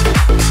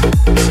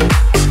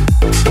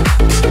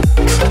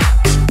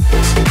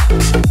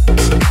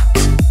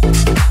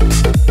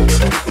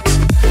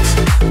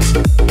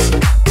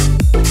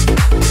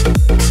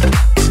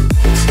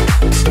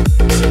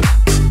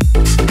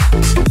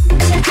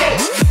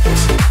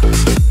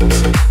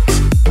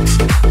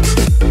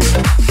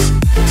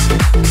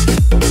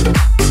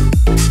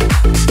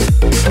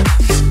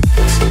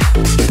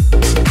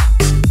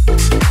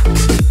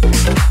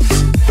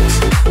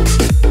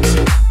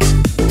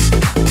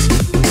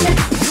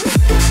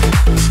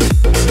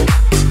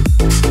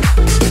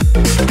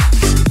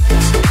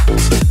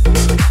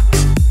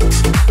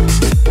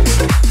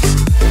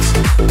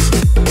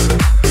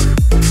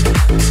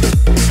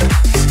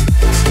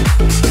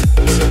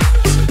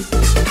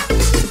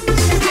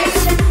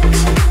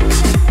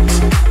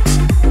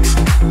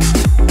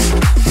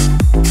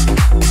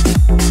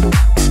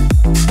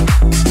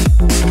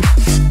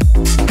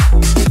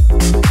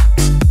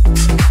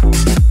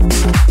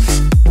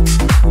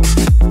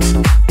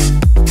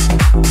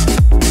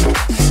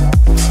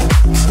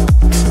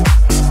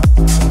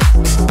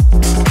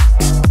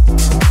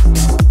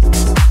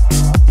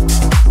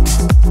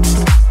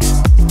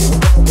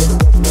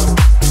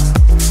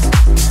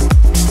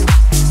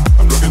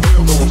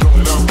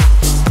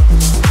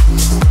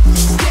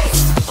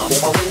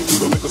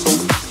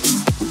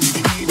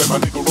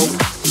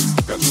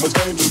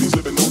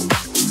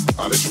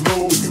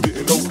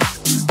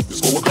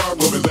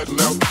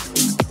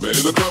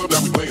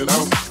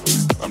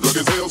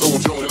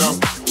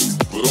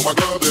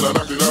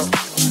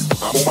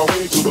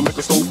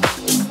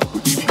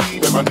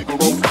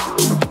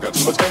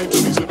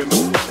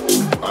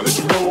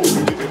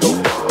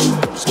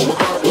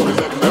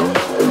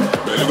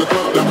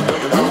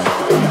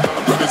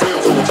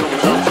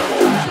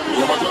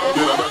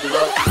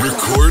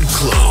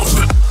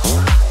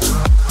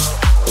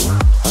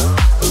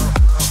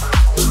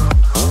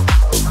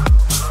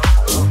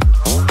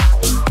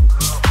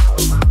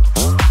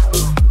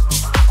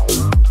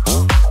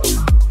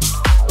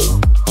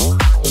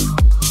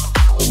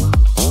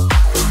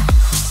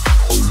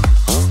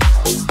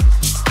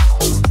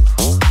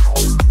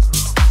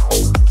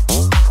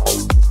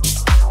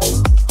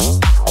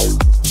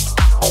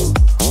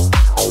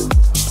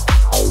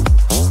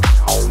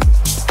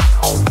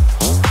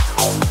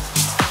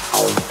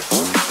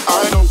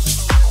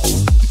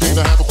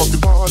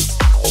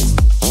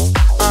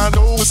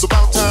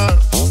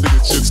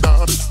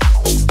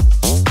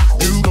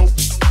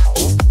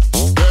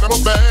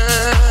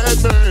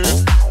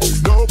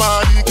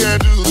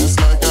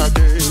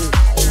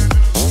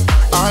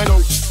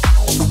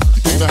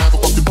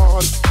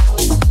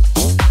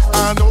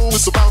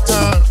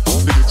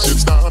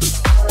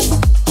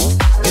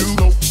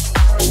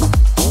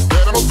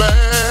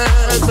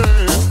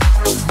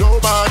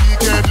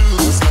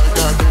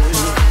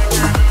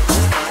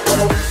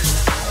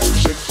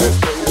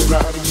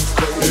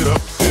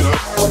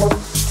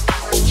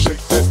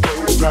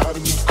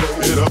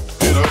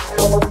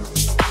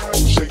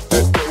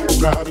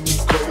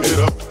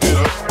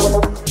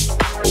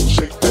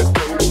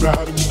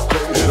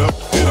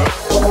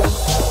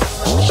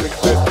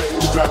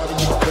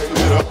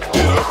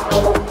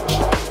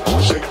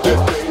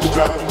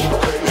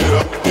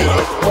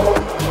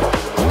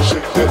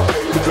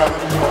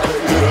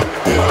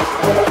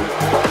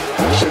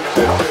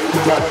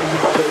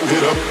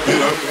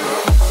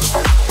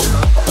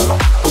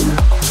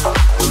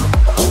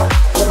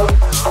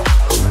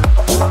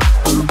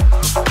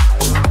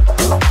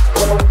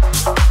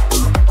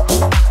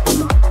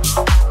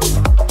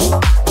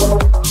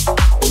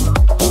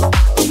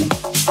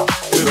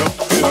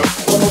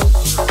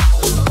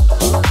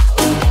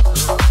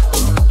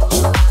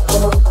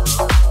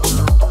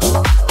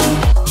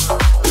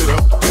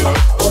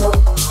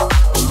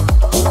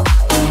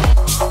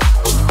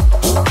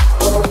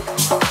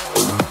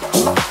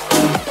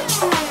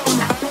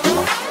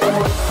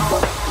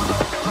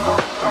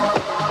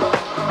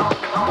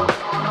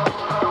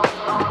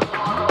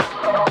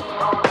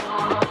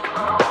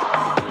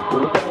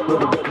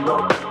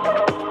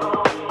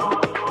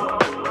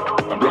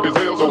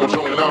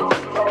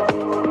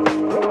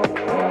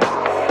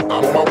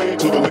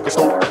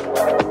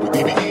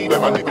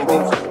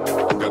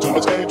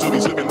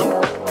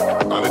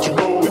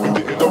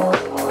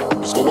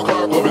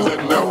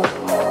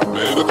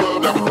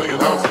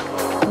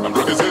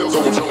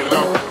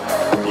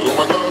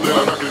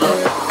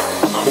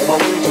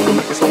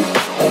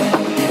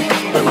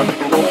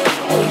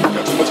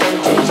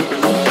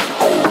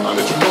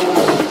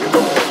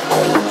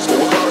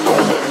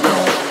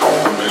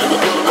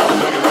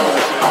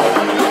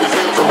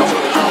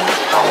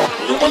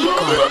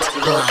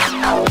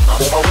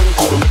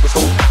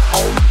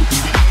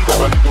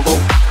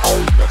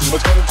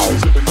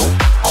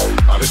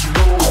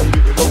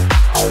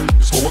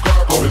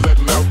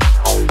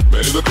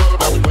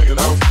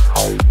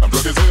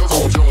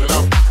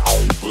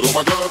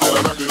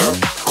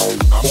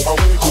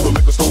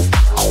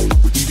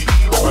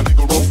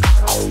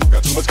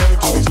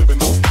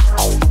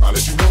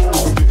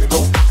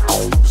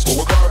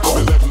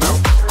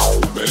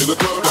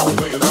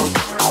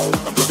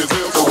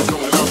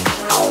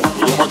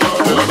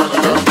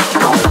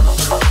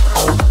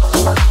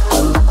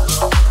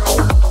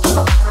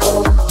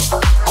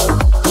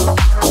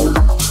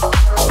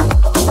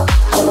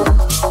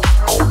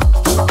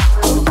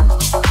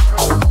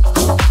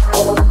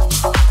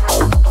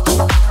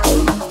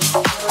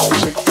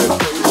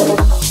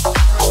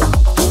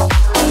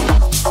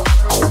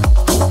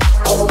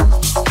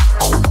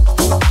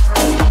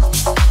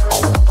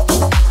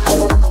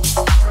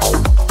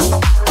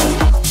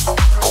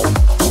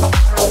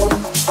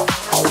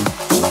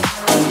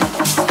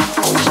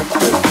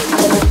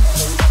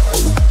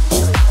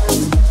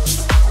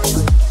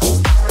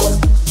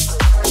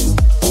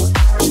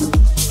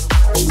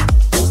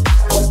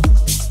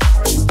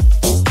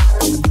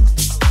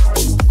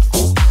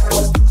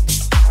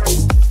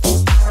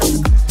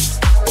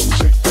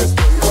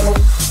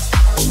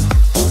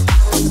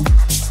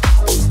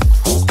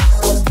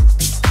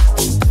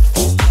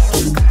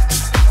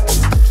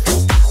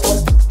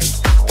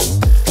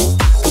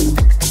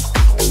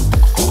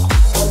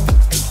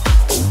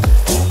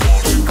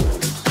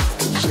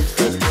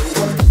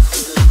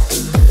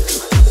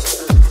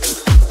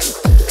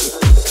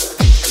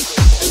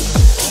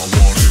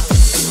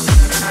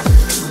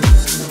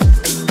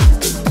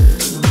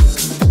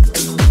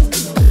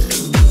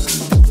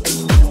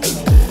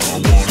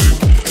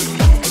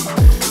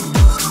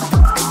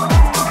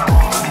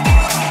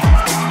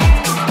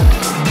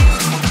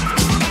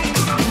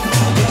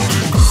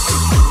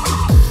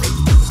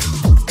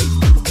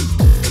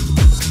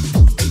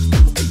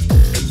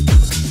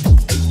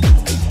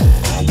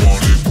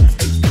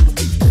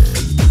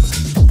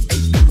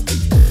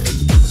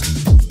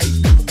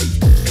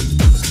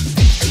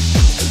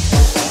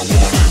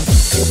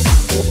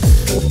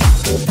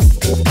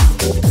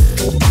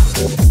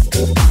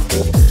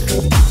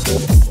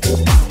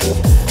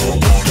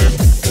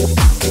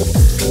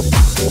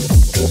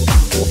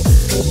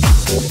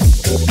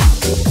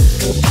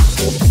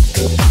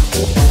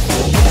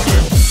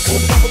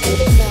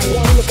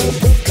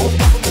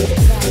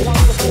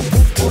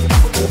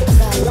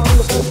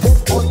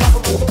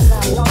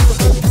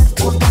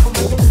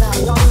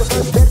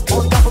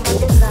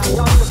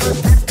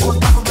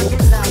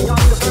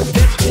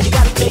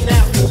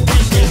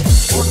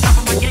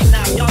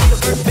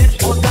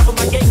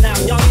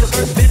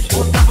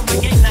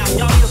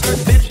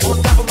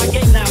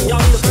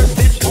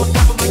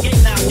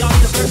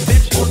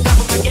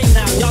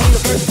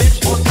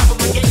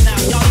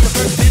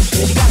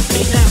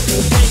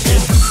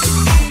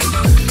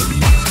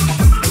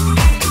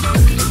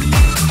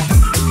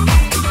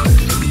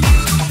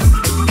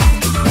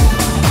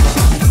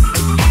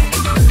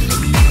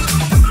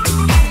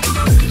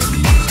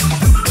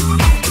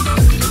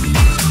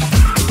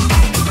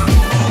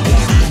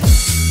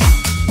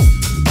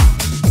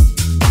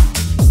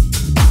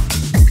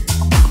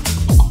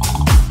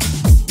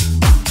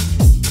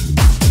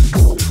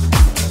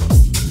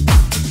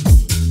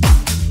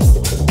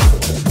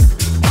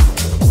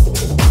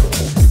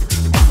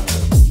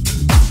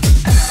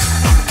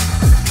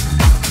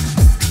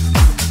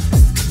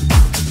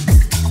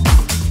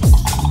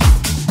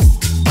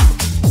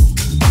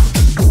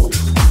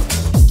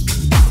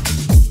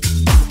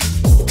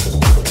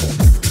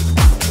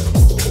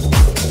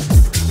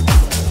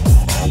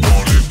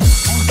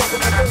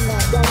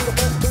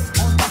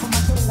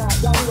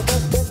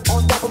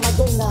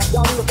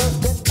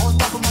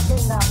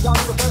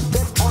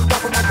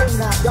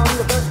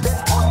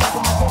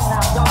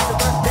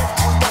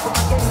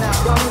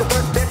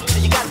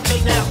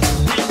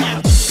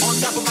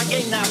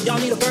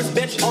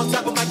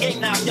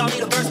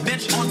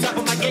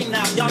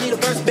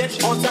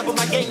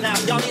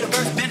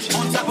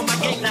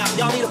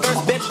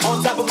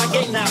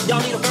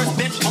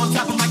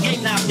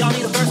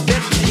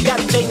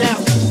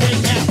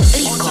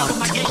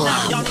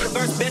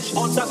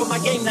 bitch. On top of my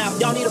game now.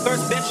 Y'all need a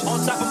verse, bitch. On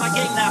top of my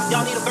game now.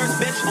 Y'all need a verse,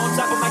 bitch. On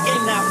top of my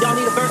game now. Y'all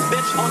need a verse,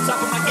 bitch. On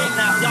top of my game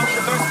now. Y'all need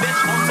a verse,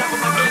 bitch. On top of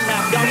my game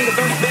now. Y'all need a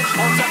verse, bitch.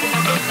 On top of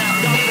my game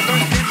now. Y'all need a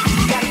verse, bitch.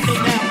 You gotta pay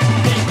now.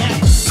 Pay now.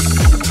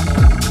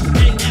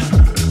 Pay now. Pay now.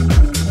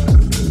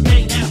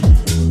 Pay now. Pay now. Pay now.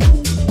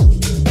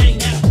 Pay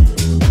now. Pay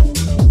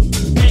now.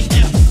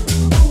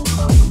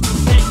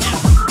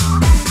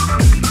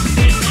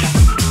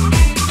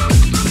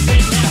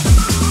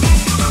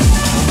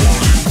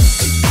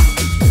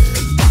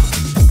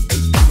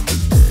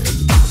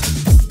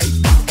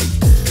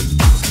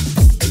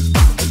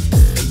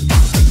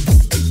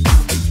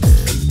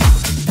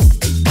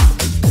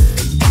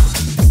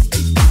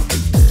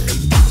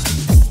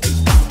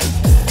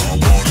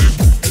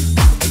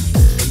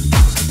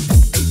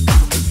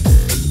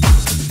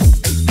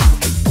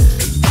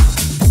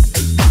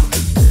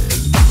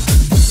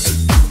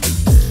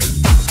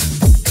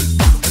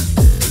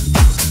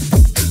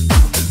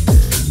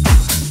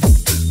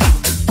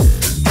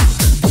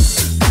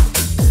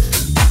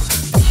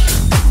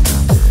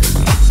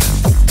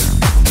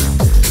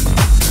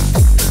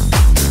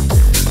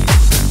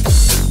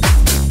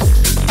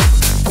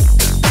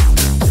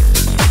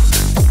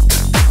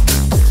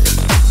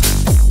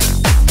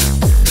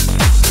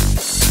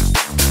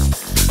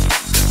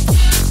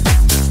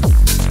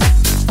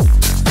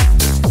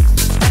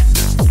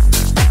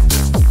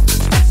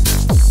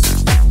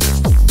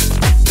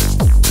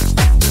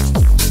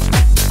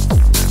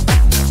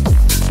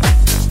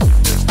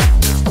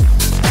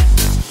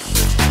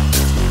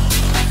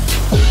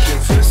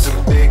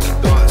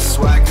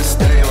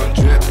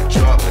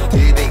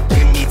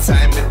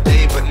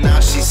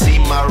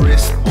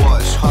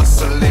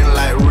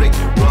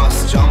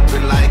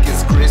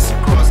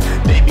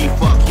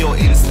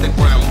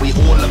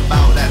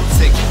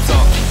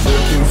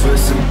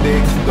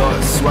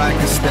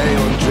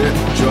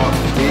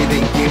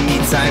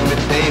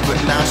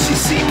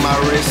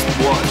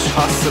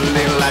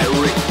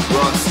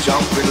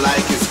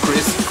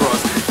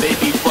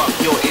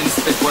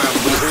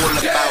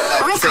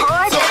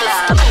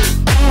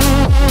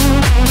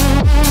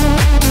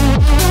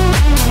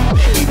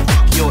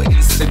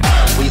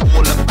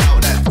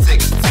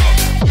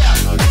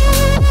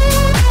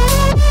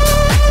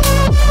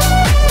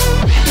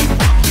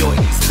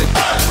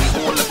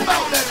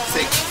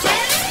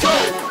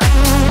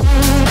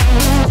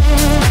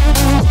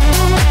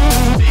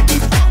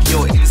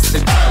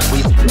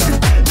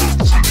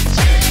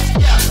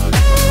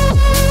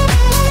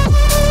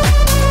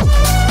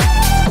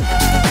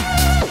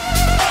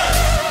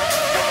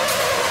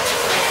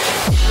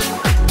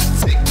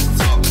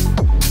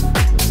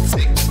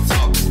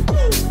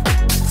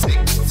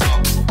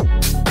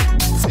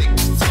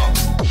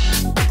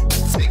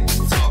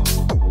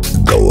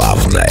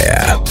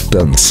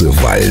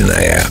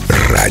 Танцевальное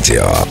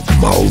радио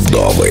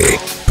Молдовы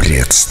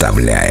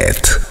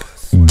представляет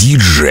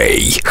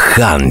DJ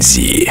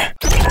Hanzee.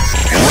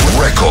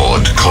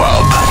 Record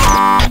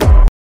Club.